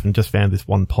sort of stuff, and just found this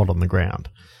one pod on the ground,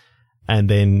 and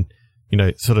then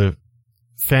sort of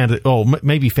found it. Oh,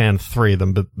 maybe found 3 of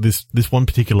them, but this one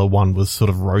particular one was sort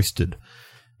of roasted,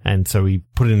 and so he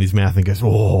put it in his mouth and goes,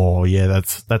 "Oh yeah,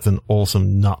 that's an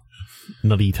awesome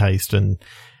nutty taste," and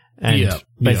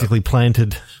basically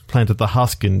planted the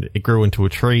husk, and it grew into a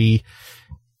tree.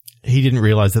 He didn't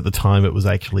realize at the time it was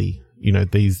actually,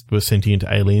 these were sentient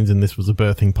aliens and this was a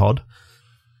birthing pod.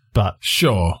 But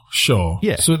sure.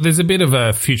 Yeah. So there's a bit of a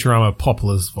Futurama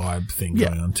Populous vibe thing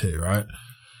going on too, right?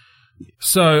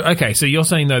 So, okay. So you're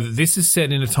saying though that this is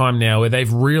set in a time now where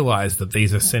they've realized that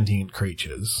these are sentient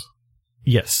creatures.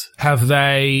 Yes. Have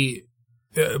they,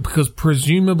 because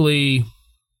presumably,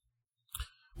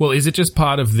 well, is it just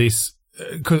part of this,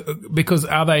 because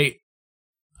are they,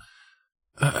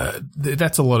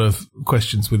 that's a lot of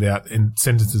questions and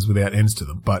sentences without ends to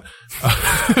them. But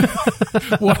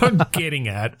what I'm getting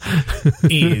at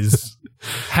is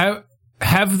have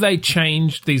they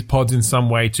changed these pods in some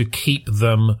way to keep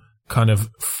them kind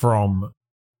of from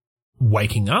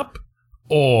waking up,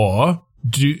 or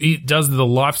does the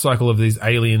life cycle of these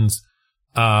aliens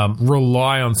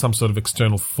rely on some sort of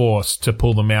external force to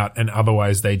pull them out, and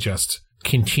otherwise they just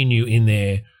continue in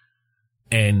there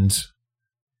and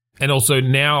also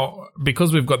now,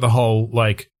 because we've got the whole,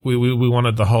 we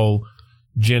wanted the whole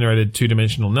generated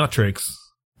 2-dimensional Nutrix,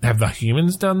 have the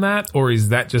humans done that? Or is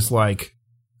that just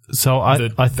So I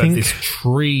think this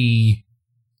tree...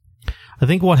 I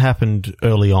think what happened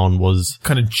early on was...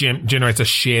 kind of generates a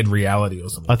shared reality or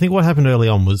something. I think what happened early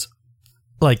on was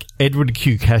like Edward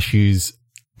Q. Cashew's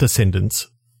descendants,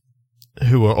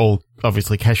 who are all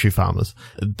obviously cashew farmers,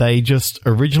 they just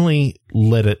originally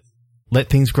let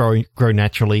things grow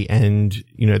naturally, and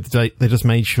they just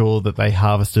made sure that they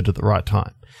harvested at the right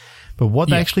time. But what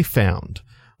they actually found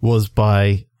was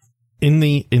in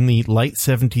the late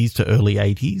 70s to early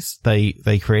 80s,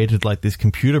 they created like this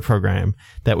computer program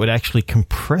that would actually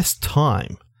compress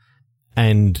time,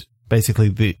 and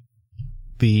basically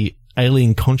the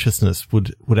alien consciousness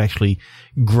would actually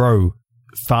grow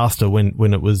faster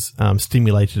when it was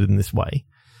stimulated in this way,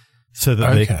 so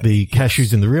that the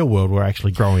cashews in the real world were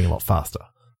actually growing a lot faster.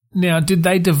 Now, did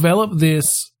they develop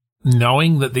this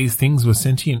knowing that these things were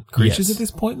sentient creatures at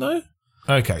this point, though?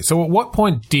 Okay, so at what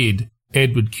point did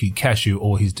Edward Q. Cashew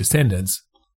or his descendants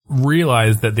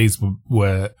realize that these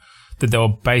were that they were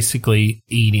basically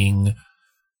eating,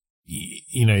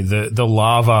 the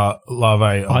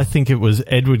larvae? I think it was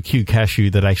Edward Q. Cashew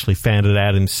that actually found it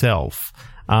out himself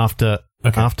after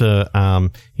a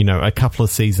couple of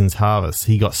seasons harvest.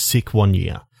 He got sick one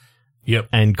year. Yep.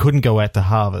 And couldn't go out to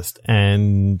harvest,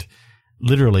 and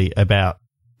literally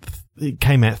it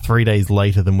came out 3 days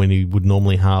later than when he would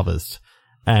normally harvest,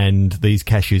 and these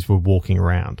cashews were walking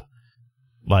around.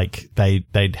 Like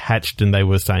they'd hatched and they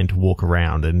were starting to walk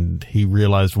around, and he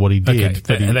realized what he did.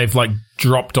 Okay. And they've like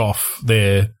dropped off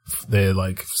their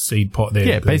like seed pod.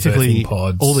 Basically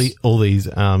pods. all these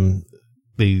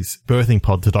birthing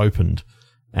pods had opened,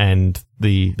 and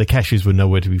the cashews were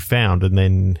nowhere to be found. And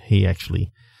then he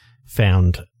actually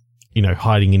found,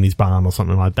 hiding in his barn or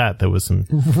something like that, there was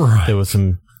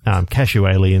some cashew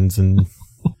aliens, and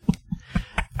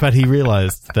but he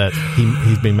realized that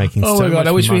he's been making so much money. Oh my God,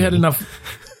 I wish we had enough.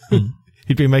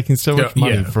 He'd been making so much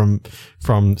money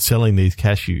from selling these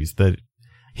cashews that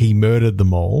he murdered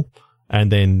them all,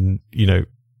 and then,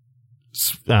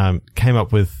 came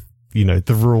up with,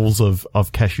 the rules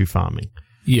of cashew farming.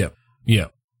 Yeah. Yeah.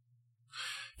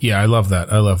 Yeah, I love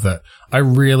that. I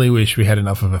really wish we had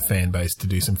enough of a fan base to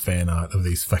do some fan art of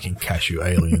these fucking cashew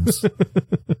aliens.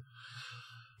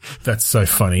 That's so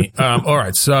funny. All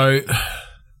right, so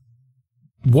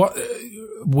what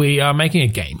we are making a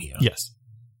game here. Yes.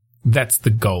 That's the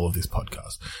goal of this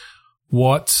podcast.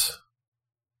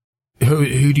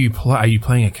 Who do you play? Are you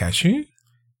playing a cashew?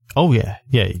 Oh yeah.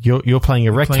 Yeah, you're playing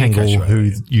a rectangle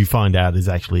who you find out is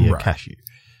actually a cashew.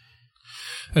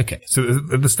 Okay, so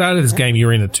at the start of this game,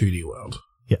 you're in a 2D world.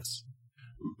 Yes.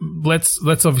 Let's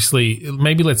obviously,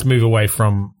 maybe let's move away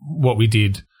from what we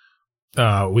did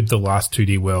with the last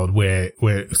 2D world, where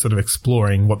we're sort of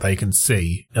exploring what they can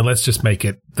see, and let's just make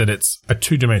it that it's a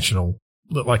 2-dimensional,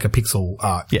 like a pixel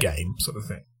art game sort of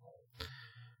thing.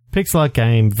 Pixel art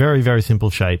game, very, very simple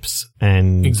shapes,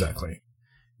 and exactly.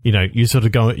 You sort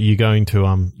of you're going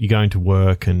to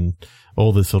work and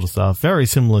all this sort of stuff. Very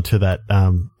similar to that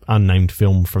unnamed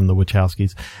film from the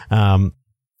Wachowskis.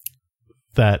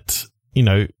 That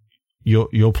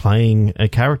you're playing a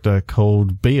character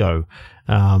called Bio.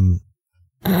 And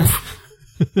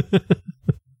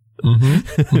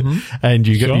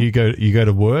you go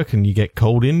to work, and you get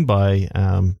called in by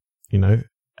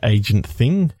Agent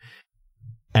Thing,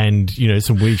 and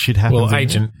some weird shit happens. Well,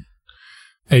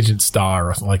 Agent Star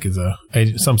or something,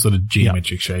 is some sort of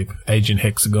geometric shape. Agent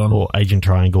Hexagon or Agent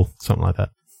Triangle, something like that.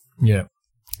 Yeah.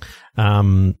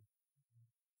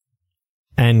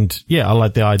 And yeah, I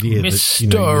like the idea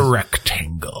Mr.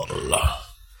 Rectangle.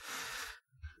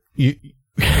 You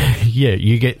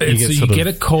get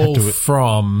a call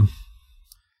from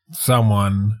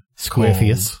someone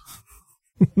Squarephius.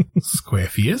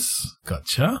 Squarephius,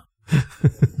 gotcha.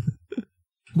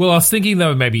 Well, I was thinking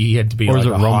though maybe he had to be like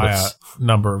a higher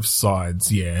number of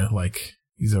sides. Yeah, like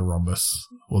he's a rhombus.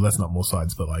 Well, that's not more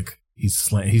sides, but like he's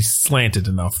slanted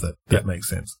enough that makes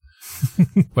sense.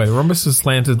 Wait, rhombus is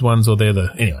slanted ones, or they're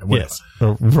the anyway? Whatever. Yes,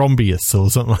 or rhombius or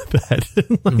something like that.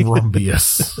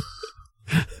 Rhombius.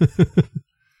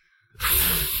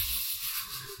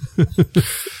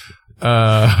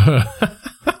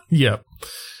 Yep.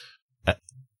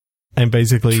 And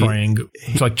basically, triangle.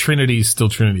 It's like Trinity is still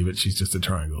Trinity, but she's just a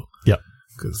triangle. Yep.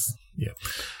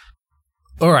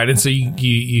 All right, and so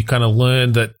you kind of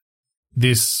learn that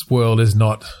this world is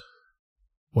not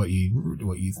what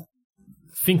you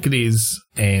think it is,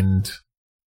 and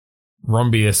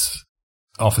Rhombius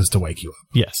offers to wake you up.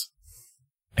 Yes.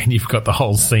 And you've got the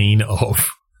whole scene of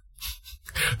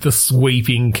the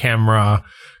sweeping camera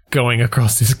going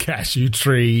across this cashew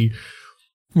tree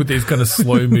with these kind of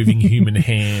slow-moving human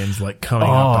hands, like coming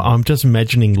up. I'm just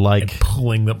imagining like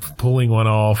pulling one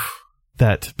off.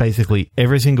 That basically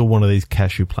every single one of these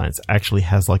cashew plants actually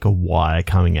has like a wire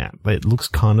coming out. It looks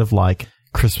kind of like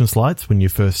Christmas lights when you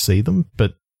first see them,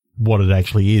 but what it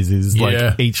actually is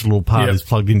like each little part is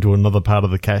plugged into another part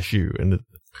of the cashew, and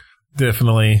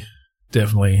definitely,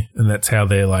 and that's how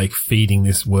they're like feeding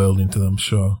this world into them.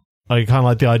 Sure, I kind of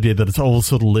like the idea that it's all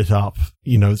sort of lit up.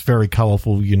 You know, it's very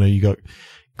colourful. You know, you got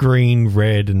green,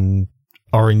 red, and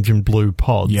orange and blue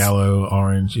pods, yellow,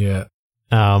 orange, and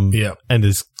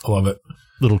there's I love it.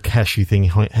 Little cashew thing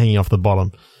hanging off the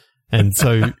bottom. And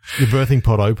so the birthing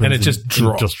pod opens and it just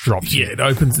drops. Yeah, it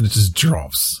opens and it just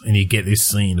drops. And you get this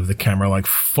scene of the camera like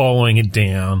following it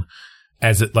down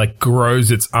as it like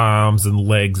grows its arms and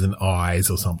legs and eyes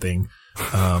or something.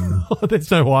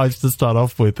 There's no eyes to start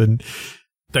off with, and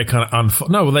they kind of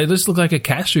they just look like a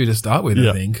cashew to start with,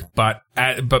 I think. But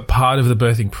part of the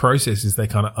birthing process is they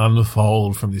kind of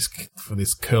unfold from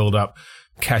this curled up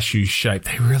cashew shape.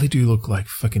 They really do look like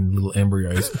fucking little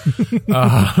embryos.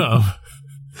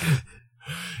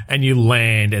 And you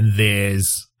land, and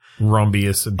there's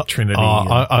Rombius and Trinity.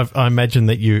 I imagine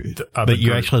that you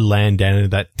actually land down in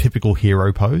that typical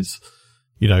hero pose,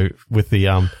 you know, with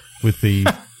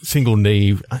the single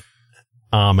knee,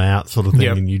 arm out sort of thing,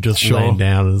 and you just land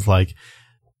down, and it's like,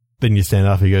 then you stand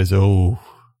up, and he goes, "Oh,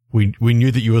 we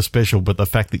knew that you were special, but the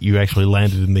fact that you actually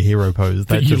landed in the hero pose,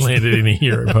 landed in a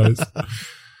hero pose."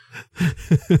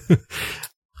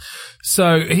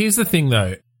 So here's the thing,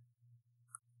 though.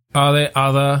 Are there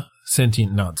other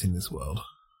sentient nuts in this world?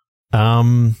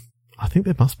 I think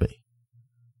there must be.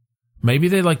 Maybe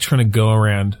they're like trying to go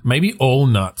around. Maybe all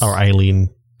nuts are alien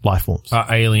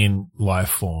life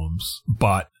forms.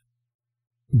 But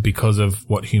because of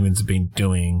what humans have been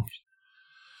doing,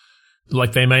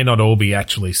 like they may not all be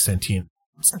actually sentient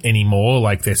anymore.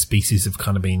 Like their species have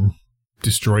kind of been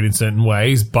destroyed in certain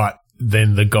ways, but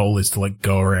then the goal is to like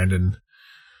go around and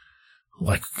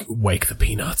like wake the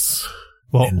peanuts.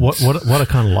 Well, what I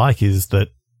kind of like is that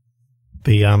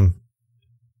the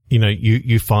you know,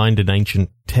 you find an ancient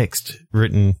text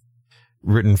written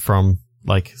from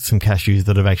like some cashews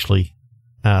that have actually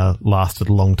lasted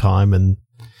a long time, and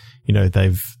you know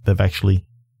they've actually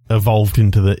evolved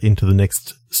into the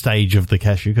next stage of the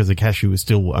cashew, because the cashew is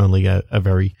still only a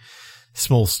very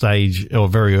small stage or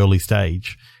very early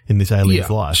stage in this alien's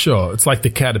life. Sure, it's like the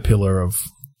caterpillar of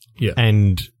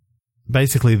and.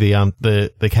 Basically, the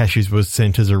cashews was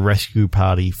sent as a rescue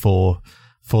party for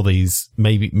these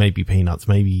maybe peanuts,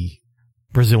 maybe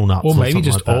Brazil nuts, or maybe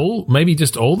just like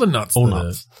all the nuts,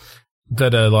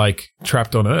 that are like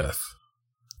trapped on Earth.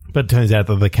 But it turns out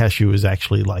that the cashew is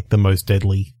actually like the most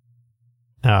deadly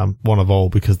one of all,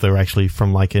 because they're actually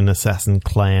from like an assassin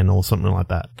clan or something like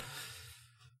that.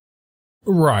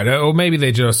 Right, or maybe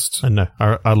they're just. No,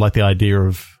 I like the idea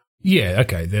of. Yeah,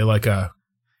 okay, they're like a.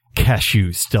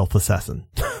 Cashew stealth assassin.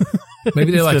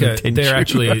 Maybe they're like they're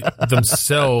actually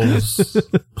themselves.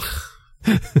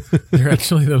 They're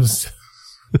actually themselves.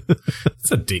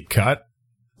 It's a deep cut.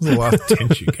 The last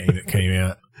Tenchu that came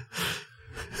out.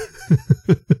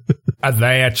 Are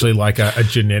they actually like a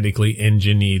genetically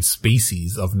engineered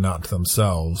species of nut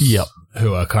themselves? Yep.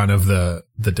 Who are kind of the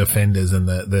defenders and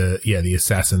the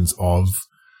assassins of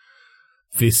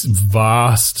this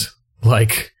vast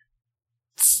like.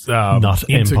 Nut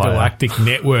intergalactic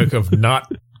network of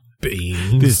nut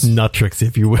beings. This Nutrix,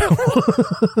 if you will.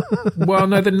 Well,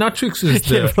 no, the Nutrix is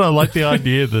but I like the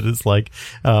idea that it's like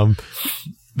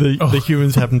the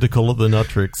humans happen to call it the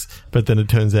Nutrix, but then it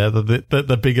turns out that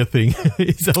the bigger thing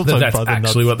is also that's by the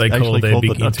actually nuts, what they call their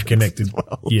big the interconnected.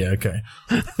 Well. Yeah, okay.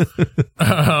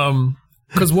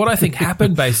 Because what I think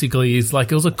happened basically is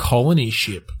like it was a colony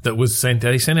ship that was sent.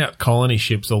 They sent out colony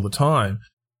ships all the time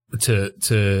to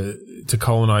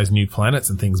colonize new planets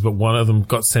and things, but one of them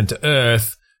got sent to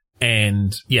Earth,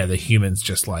 and the humans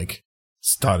just like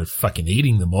started fucking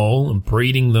eating them all and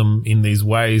breeding them in these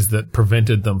ways that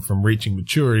prevented them from reaching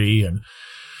maturity. And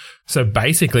so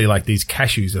basically like these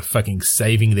cashews are fucking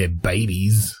saving their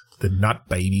babies, the nut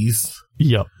babies.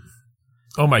 Yep.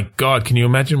 Oh my God, can you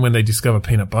imagine when they discover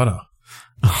peanut butter?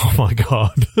 Oh my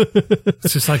God.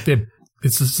 It's just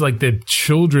like their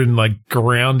children like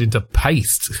ground into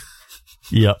paste.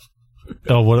 Yep.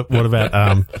 Oh, what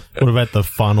about the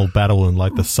final battle in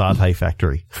like the satay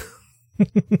factory?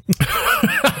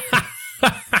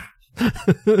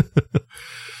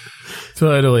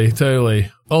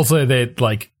 Totally. Also, they're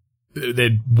like their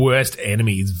worst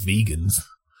enemy is vegans.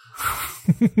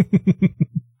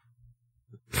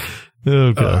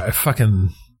 Oh God!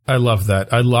 I love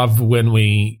that. I love when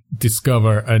we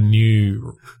discover a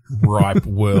new ripe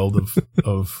world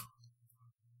of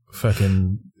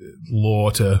fucking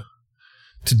lore to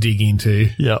dig into.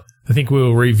 Yep. I think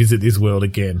we'll revisit this world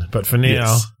again, but for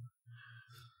now,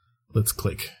 let's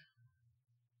click.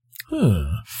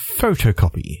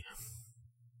 Photocopy.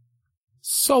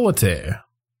 Solitaire.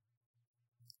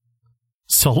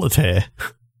 Solitaire.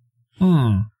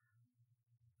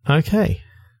 Okay.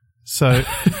 So,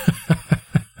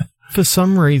 for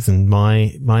some reason,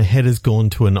 my head has gone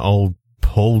to an old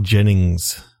Paul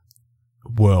Jennings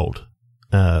world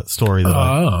story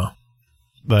that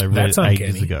I read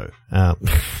ages ago.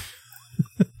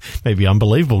 Maybe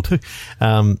unbelievable too.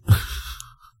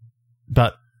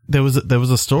 But there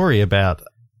was a story about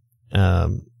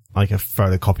like a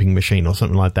photocopying machine or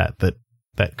something like that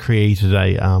created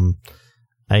a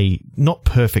not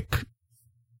perfect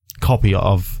copy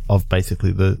of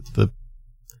basically the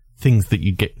things that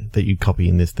you copy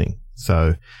in this thing.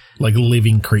 So like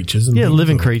living creatures. And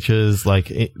living creatures.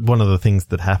 Like one of the things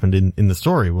that happened in the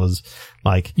story was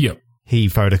like he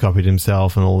photocopied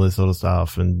himself and all this sort of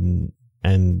stuff and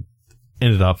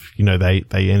ended up, they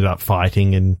ended up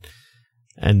fighting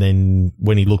and then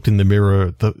when he looked in the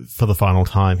mirror for the final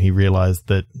time, he realized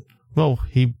that, well,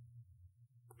 he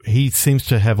seems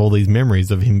to have all these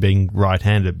memories of him being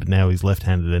right-handed, but now he's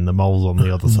left-handed and the mole's on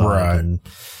the other side. Right. And,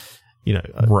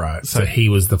 right. So he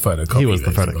was the photocopy. He was the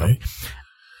photocopy.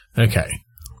 Okay.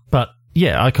 But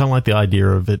yeah, I kind of like the idea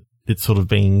of it sort of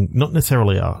being not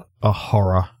necessarily a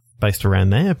horror based around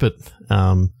there, but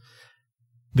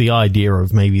the idea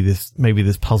of maybe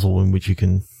this puzzle in which you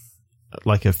can,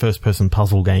 like a first person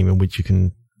puzzle game in which you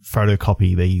can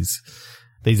photocopy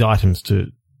these items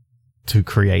to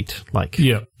create like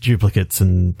duplicates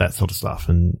and that sort of stuff.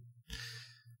 And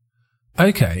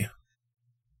okay.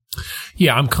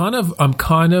 Yeah, I'm kind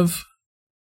of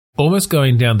almost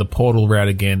going down the Portal route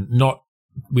again, not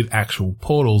with actual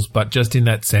portals, but just in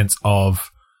that sense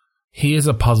of here's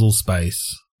a puzzle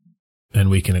space and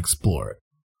we can explore it.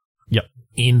 Yep.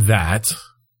 In that,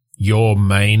 your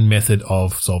main method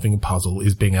of solving a puzzle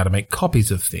is being able to make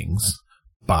copies of things,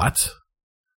 but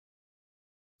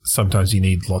sometimes you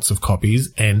need lots of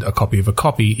copies, and a copy of a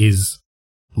copy is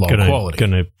low quality.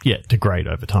 Gonna degrade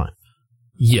over time.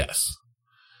 Yes.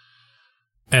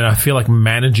 And I feel like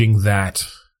managing that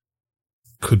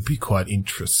could be quite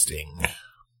interesting.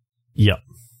 Yep.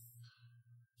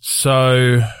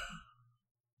 So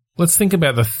let's think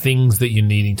about the things that you're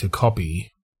needing to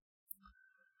copy.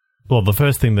 Well, the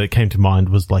first thing that came to mind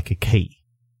was like a key.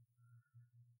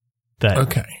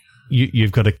 Okay.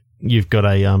 You've got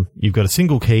a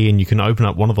single key and you can open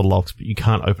up one of the locks, but you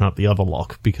can't open up the other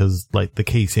lock because like the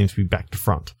key seems to be back to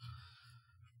front.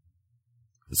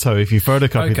 So if you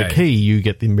photocopy the key, you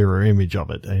get the mirror image of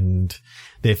it, and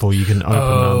therefore you can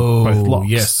open both locks.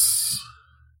 Yes.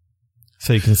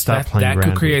 So you can start playing around. That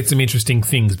could create some interesting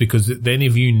things, because then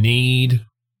you're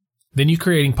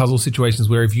creating puzzle situations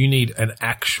where if you need an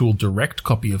actual direct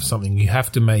copy of something, you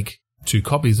have to make 2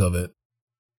 copies of it,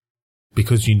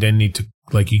 because you then need to,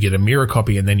 like, you get a mirror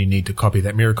copy and then you need to copy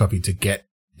that mirror copy to get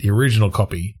the original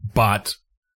copy. But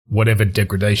whatever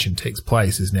degradation takes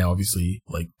place is now obviously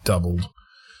like doubled.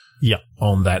 Yeah.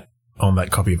 On that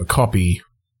copy of a copy.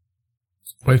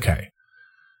 Okay.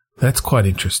 That's quite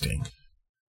interesting.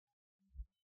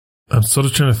 I'm sort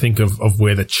of trying to think of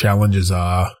where the challenges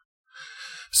are.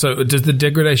 So does the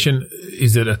degradation,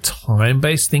 is it a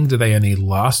time-based thing? Do they only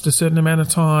last a certain amount of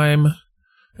time?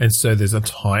 And so there's a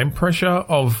time pressure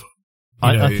of,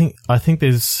 I think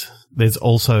there's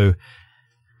also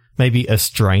maybe a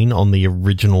strain on the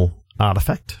original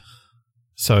artifact.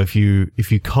 So if you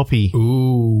copy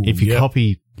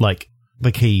copy like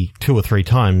the key 2 or 3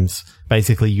 times,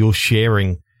 basically you're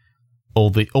sharing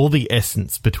all the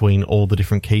essence between all the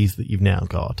different keys that you've now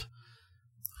got.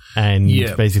 And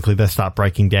basically they start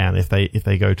breaking down if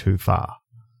they go too far.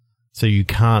 So you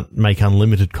can't make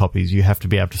unlimited copies. You have to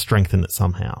be able to strengthen it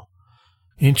somehow.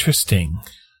 Interesting.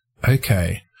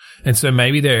 Okay. And so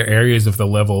maybe there are areas of the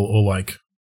level, or like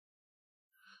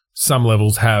some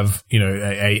levels have,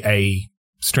 a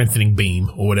strengthening beam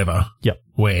or whatever. Yep.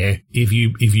 Where if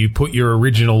you put your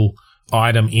original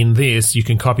item in this, you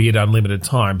can copy it unlimited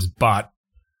times, but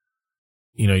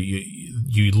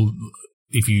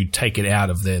if you take it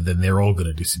out of there, then they're all going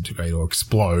to disintegrate or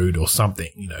explode or something,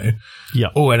 Yeah.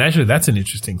 Oh, and actually that's an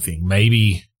interesting thing.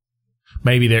 Maybe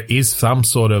there is some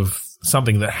sort of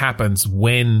something that happens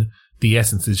when the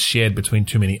essence is shared between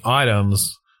too many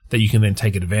items that you can then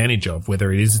take advantage of,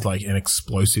 whether it is like an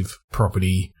explosive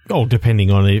property. Oh, depending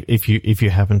on if you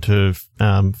happen to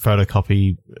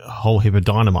photocopy a whole heap of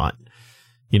dynamite,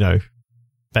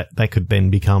 that could then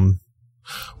become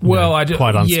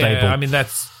quite unstable. Yeah, I mean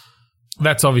that's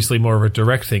obviously more of a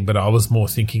direct thing, but I was more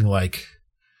thinking like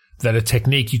that a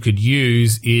technique you could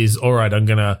use is, all right, I'm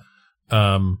gonna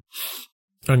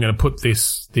put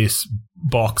this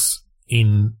box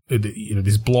in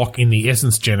this block in the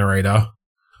essence generator.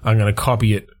 I'm going to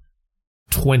copy it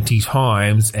 20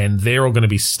 times, and they're all going to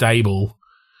be stable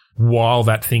while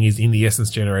that thing is in the essence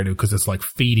generator, because it's like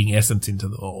feeding essence into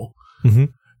them all. Mm-hmm.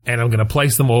 And I'm going to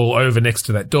place them all over next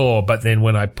to that door. But then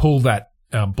when I pull that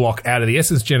block out of the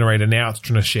essence generator, now it's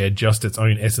trying to share just its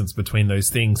own essence between those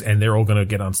things, and they're all going to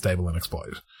get unstable and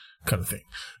explode, kind of thing.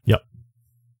 Yep.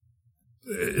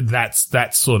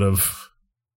 That's sort of,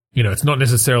 it's not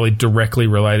necessarily directly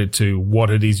related to what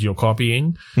it is you're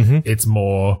copying. Mm-hmm. It's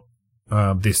more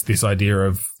this idea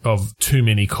of too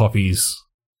many copies,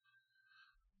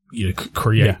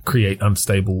 create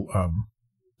unstable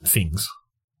things.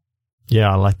 Yeah,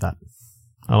 I like that.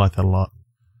 I like that a lot.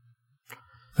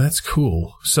 That's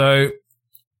cool. So,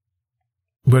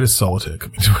 where does Solitaire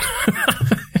come into it?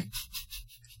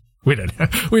 We don't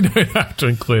have to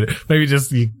include it. Maybe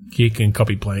just you can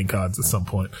copy playing cards at some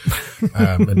point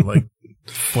and like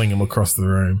fling them across the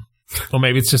room. Or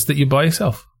maybe it's just that you're by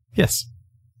yourself. Yes.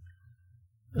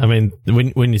 I mean,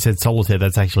 when you said Solitaire,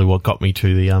 that's actually what got me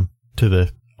to the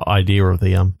idea of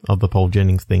the Paul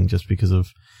Jennings thing, just because of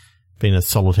being a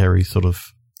solitary sort of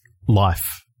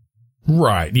life.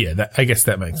 Right. Yeah. I guess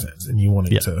that makes sense. And you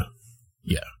wanted to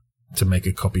make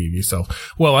a copy of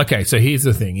yourself. Well, okay. So here's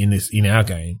the thing in our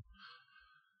game.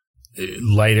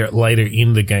 Later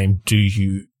in the game, do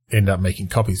you end up making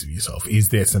copies of yourself? Is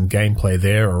there some gameplay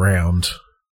there around?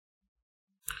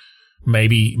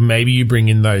 Maybe you bring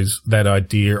in that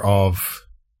idea of,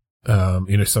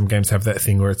 some games have that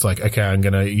thing where it's like, okay, I'm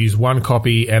going to use one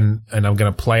copy and I'm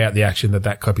going to play out the action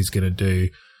that copy's going to do.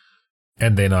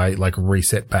 And then I like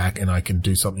reset back and I can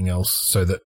do something else so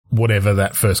that whatever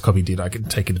that first copy did, I can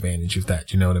take advantage of that.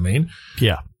 Do you know what I mean?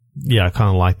 Yeah. Yeah, I kind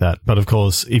of like that. But of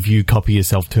course, if you copy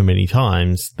yourself too many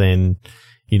times, then,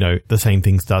 the same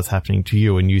thing starts happening to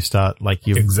you and you start, like,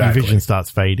 your vision starts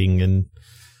fading and...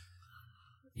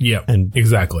 Yeah, and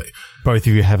exactly. Both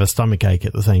of you have a stomach ache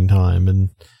at the same time,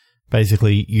 and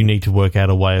basically you need to work out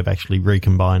a way of actually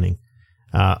recombining.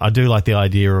 I do like the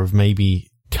idea of maybe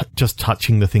just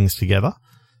touching the things together.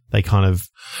 They kind of...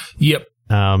 Yep.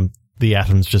 The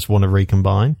atoms just want to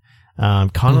recombine.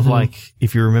 Kind of like,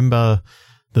 if you remember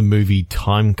the movie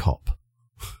Time Cop.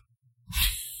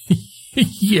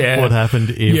 Yeah. What happened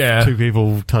if two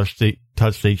people touched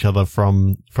each other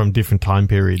from different time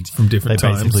periods? From different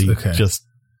times. They basically just...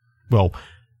 Well,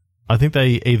 I think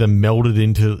they either melded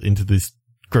into this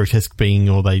grotesque being,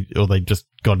 or they just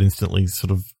got instantly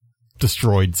sort of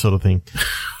destroyed, sort of thing.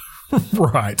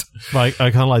 Right. Like,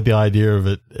 I kind of like the idea of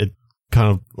it kind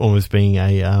of almost being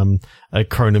a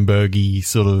Cronenberg-y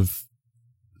sort of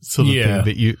thing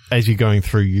that you, as you're going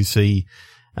through, you see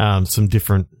some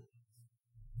different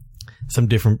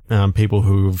people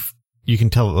who've, you can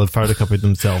tell that they've photocopied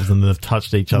themselves and they've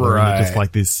touched each other, and they're just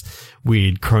like this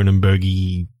weird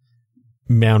Cronenberg-y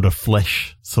mound of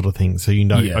flesh sort of thing. So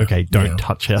okay, don't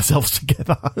touch ourselves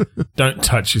together. Don't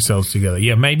touch yourselves together.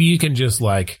 Yeah, maybe you can just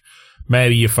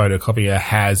maybe your photocopier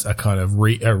has a kind of a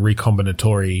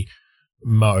recombinatory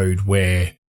mode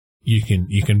where you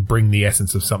can bring the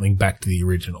essence of something back to the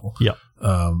original. Yep.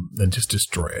 And just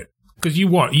destroy it. Because you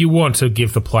want to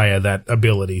give the player that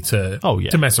ability to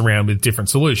mess around with different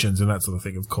solutions and that sort of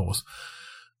thing, of course.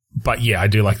 But yeah, I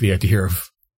do like the idea of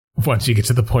once you get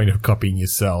to the point of copying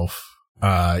yourself,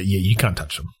 you can't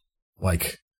touch them.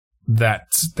 Like,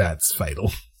 that's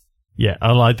fatal. Yeah,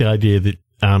 I like the idea that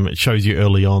it shows you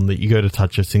early on that you go to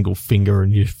touch a single finger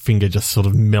and your finger just sort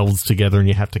of melds together and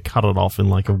you have to cut it off in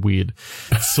like a weird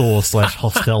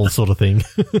saw/hostel sort of thing.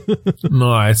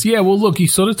 Nice. Yeah, well, look, you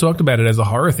sort of talked about it as a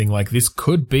horror thing. Like, this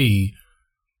could be,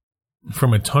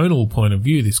 from a tonal point of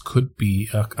view, this could be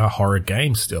a horror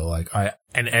game still.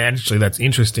 And actually that's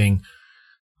interesting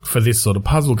for this sort of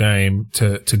puzzle game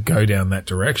to go down that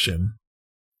direction.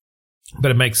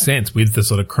 But it makes sense with the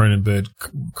sort of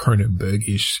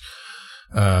Cronenberg-ish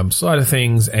side of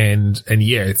things, and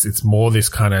yeah, it's more this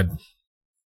kind of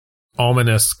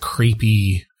ominous,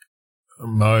 creepy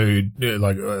mode,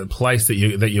 like a place that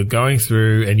you're going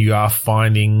through, and you are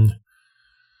finding.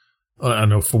 I don't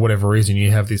know, for whatever reason,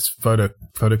 you have this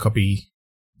photocopy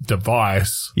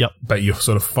device. Yep. But you're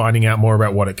sort of finding out more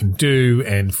about what it can do,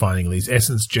 and finding these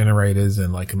essence generators,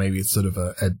 and like maybe it's sort of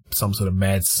some sort of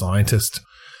mad scientist.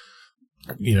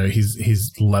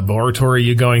 His laboratory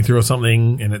you're going through or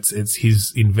something, and it's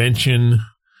his invention,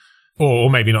 or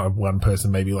maybe not one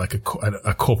person, maybe like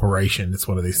a corporation. It's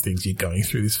one of these things you're going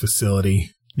through this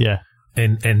facility. Yeah.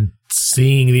 And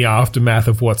seeing the aftermath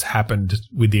of what's happened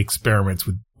with the experiments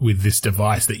with this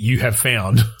device that you have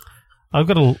found. I've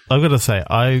got to say,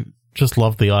 I just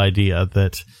love the idea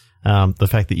that the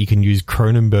fact that you can use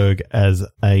Cronenberg as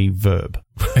a verb.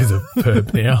 As a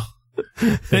verb now.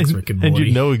 Thanks, Rick and Morty. And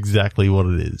you know exactly what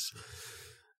it is.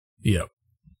 Yep.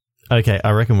 Okay,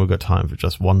 I reckon we've got time for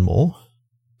just one more.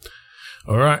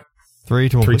 All right. 3,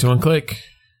 2, 1. 3, 2, 1, click.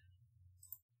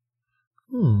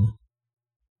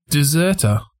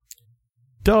 Deserter.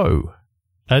 Doe.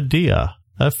 A deer.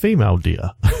 A female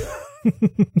deer.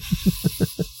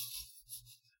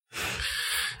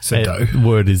 So doe. The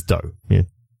word is doe. Yeah.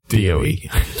 D-O-E.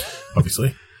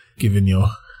 Obviously. Given your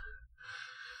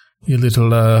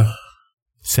little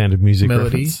Sound of Music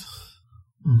melody. reference.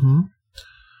 Mm-hmm.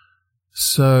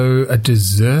 So, a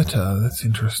deserter. That's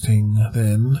interesting,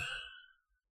 then.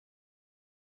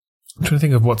 I'm trying to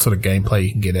think of what sort of gameplay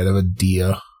you can get out of a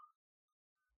deer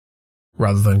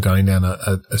rather than going down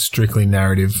a strictly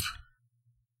narrative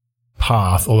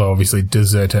path, although obviously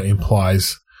deserter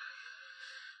implies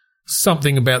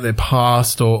something about their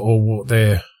past or what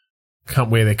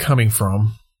where they're coming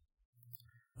from.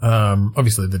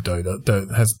 Obviously the doe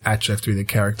has actually have to be the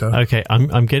character. Okay,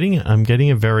 I'm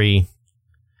getting a very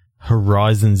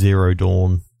Horizon Zero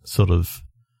Dawn sort of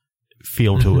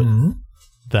feel to it.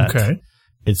 That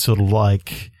it's sort of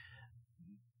like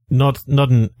not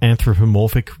an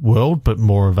anthropomorphic world, but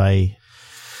more of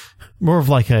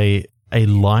like a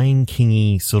Lion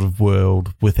King-y sort of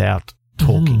world without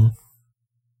talking.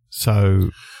 So,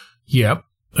 yep.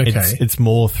 Okay. It's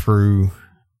more through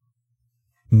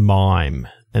mime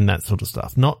and that sort of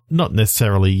stuff. Not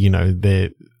necessarily, they're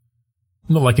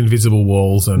not like invisible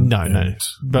walls and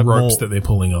but ropes more, that they're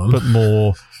pulling on. But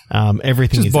more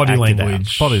everything just is body acted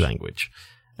language. Out. Body language.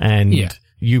 And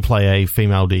you play a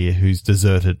female deer who's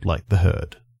deserted like the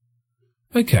herd.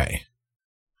 Okay.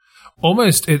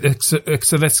 Almost,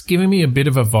 so that's giving me a bit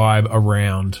of a vibe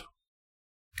around.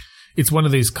 It's one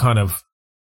of these kind of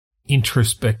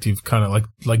introspective kind of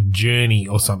like Journey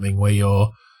or something where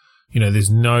you're, there's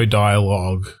no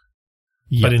dialogue.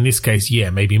 Yep. But in this case,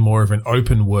 maybe more of an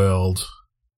open world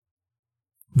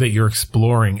that you're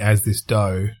exploring as this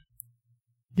doe.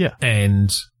 Yeah.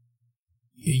 And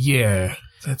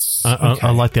that's okay.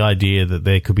 I like the idea that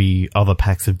there could be other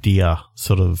packs of deer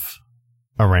sort of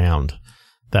around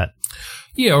that.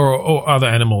 Yeah, or other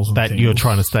animals and that things. You're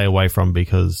trying to stay away from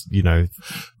because,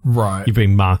 right. you've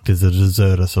been marked as a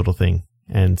deserter sort of thing.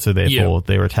 And so therefore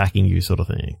they're attacking you sort of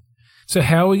thing. So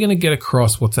how are we going to get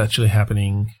across what's actually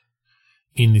happening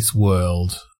in this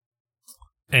world?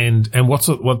 And what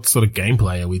sort of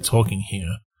gameplay are we talking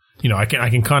here? I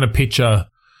can kind of picture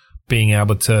being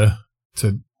able to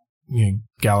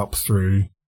gallop through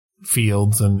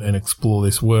fields and explore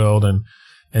this world and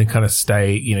kind of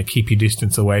stay, keep your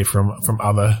distance away from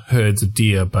other herds of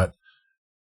deer. But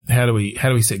how do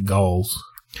we set goals?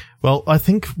 Well, I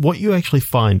think what you actually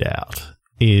find out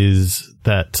is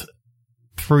that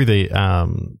through the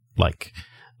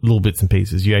little bits and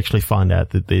pieces, you actually find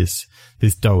out that this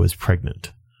doe is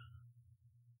pregnant,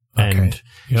 and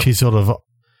she's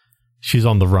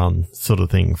on the run, sort of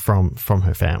thing from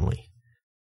her family.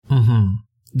 Mm-hmm.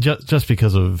 Just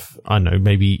because of, I don't know,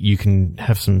 maybe you can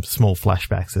have some small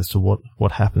flashbacks as to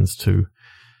what happens to,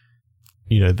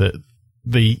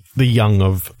 the young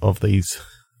of these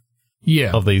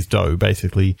doe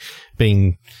basically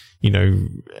being,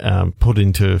 put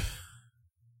into,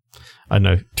 I don't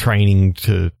know, training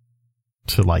to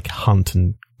like hunt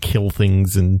and kill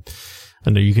things, and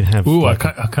I know you can have. Ooh, I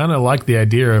kind of like the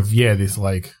idea of this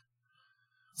like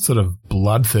sort of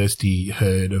bloodthirsty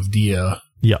herd of deer.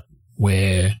 Yep.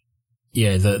 Where,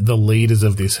 the leaders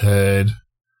of this herd,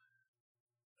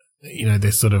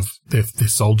 they're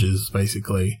soldiers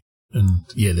basically, and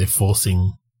they're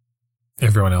forcing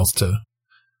everyone else to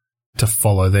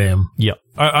follow them. Yep.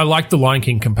 I like the Lion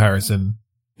King comparison,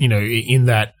 in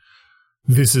that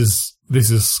this is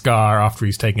Scar after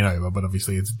he's taken over, but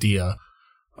obviously it's deer,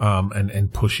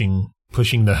 and pushing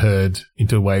the herd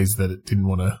into ways that it didn't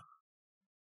want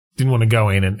to go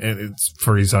in, and it's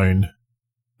for his own.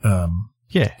 And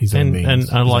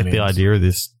I like the idea of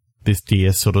this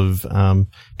deer sort of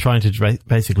trying to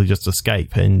basically just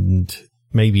escape, and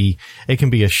maybe it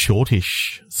can be a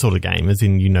shortish sort of game, as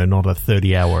in not a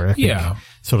 30-hour epic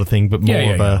sort of thing, but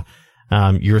more of a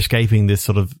you're escaping this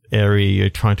sort of area.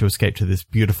 You're trying to escape to this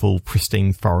beautiful,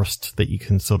 pristine forest that you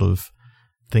can sort of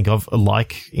think of,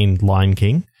 like in Lion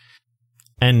King,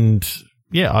 and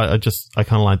I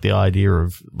kind of like the idea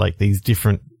of like these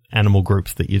different animal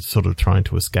groups that you're sort of trying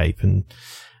to escape, and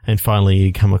finally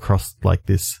you come across like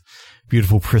this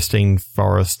beautiful pristine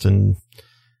forest, and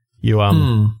you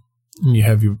you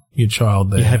have your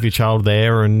child there. You have your child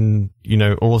there, and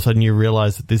all of a sudden you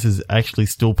realize that this is actually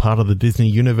still part of the Disney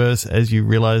universe, as you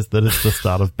realize that it's the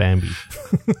start of Bambi.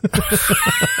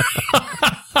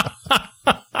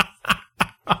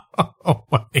 Oh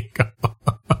my god.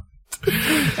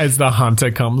 As the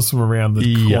hunter comes from around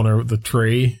the corner of the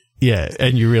tree. Yeah,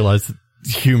 and you realize that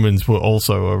humans were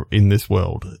also in this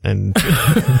world. And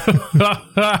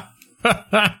oh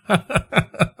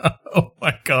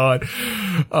my God.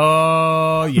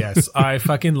 Oh, yes. I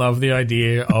fucking love the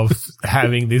idea of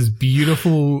having this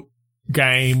beautiful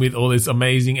game with all this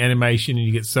amazing animation, and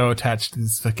you get so attached to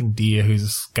this fucking deer who's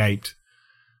escaped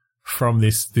from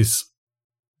this,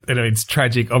 you know, it's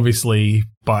tragic, obviously,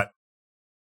 but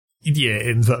yeah, it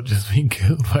ends up just being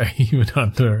killed by a human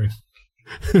hunter.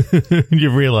 You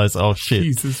realize, oh shit,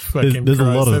 Jesus fucking there's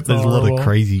Christ, a lot of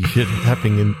crazy shit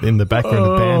happening in the background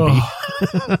of Bambi.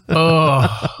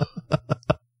 Oh.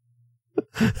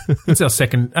 That's our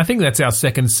second, I think that's our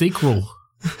second sequel,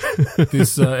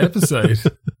 this episode.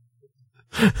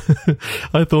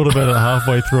 I thought about it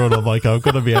halfway through and I'm like, I've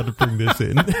got to be able to bring this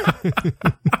in.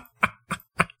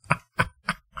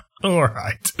 All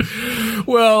right.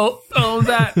 Well, on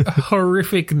that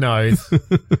horrific note,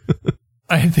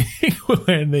 I think we'll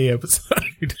end the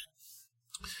episode.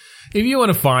 If you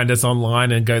want to find us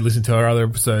online and go listen to our other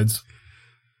episodes,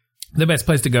 the best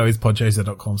place to go is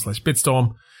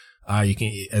podchaser.com/bitstorm. You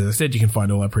can, as I said, you can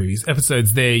find all our previous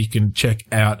episodes there. You can check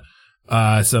out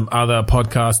some other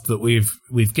podcasts that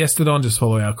we've guested on. Just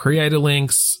follow our creator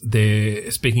links.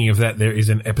 There, speaking of that, there is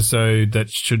an episode that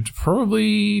should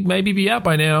probably maybe be out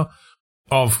by now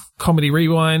of Comedy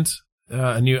Rewind,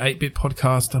 a new 8-bit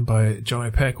podcast done by John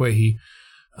O'Peck, where he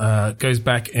goes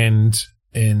back and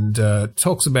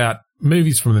talks about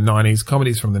movies from the 90s,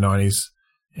 comedies from the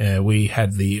 90s. We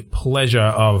had the pleasure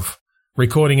of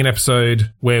recording an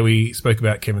episode where we spoke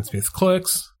about Kevin Smith's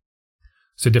Clerks.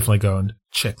 So definitely go and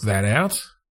check that out.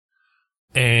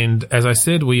 And as I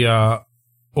said, we are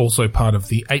also part of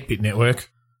the 8-Bit Network.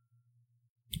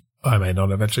 I may not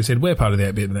have actually said we're part of the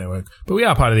 8-Bit Network, but we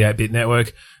are part of the 8-Bit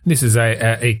Network. This is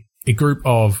a group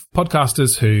of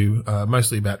podcasters who are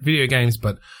mostly about video games,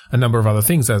 but a number of other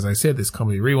things. As I said, there's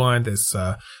Comedy Rewind, there's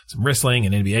some wrestling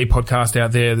and NBA podcast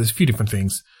out there. There's a few different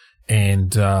things.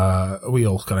 And we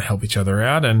all kind of help each other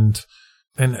out and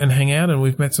hang out, and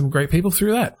we've met some great people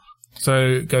through that.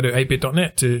 So go to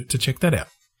 8bit.net to check that out.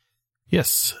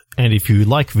 Yes, and if you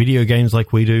like video games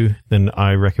like we do, then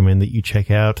I recommend that you check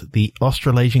out the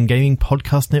Australasian Gaming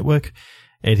Podcast Network.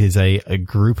 It is a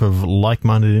group of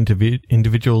like-minded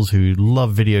individuals who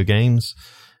love video games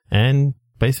and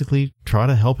basically try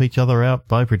to help each other out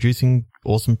by producing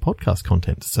awesome podcast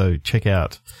content. So check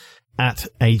out at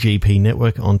AGP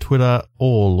Network on Twitter,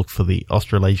 or look for the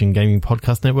Australasian Gaming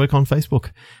Podcast Network on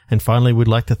Facebook. And finally, we'd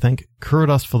like to thank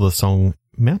Kuridas for the song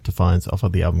Mount Defiance off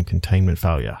of the album Containment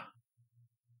Failure.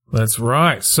 That's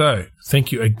right. So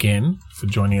thank you again for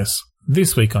joining us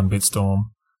this week on Bitstorm.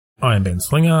 I am Ben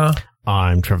Slinger.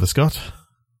 I'm Trevor Scott.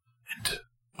 And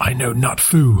I know not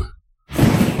foo.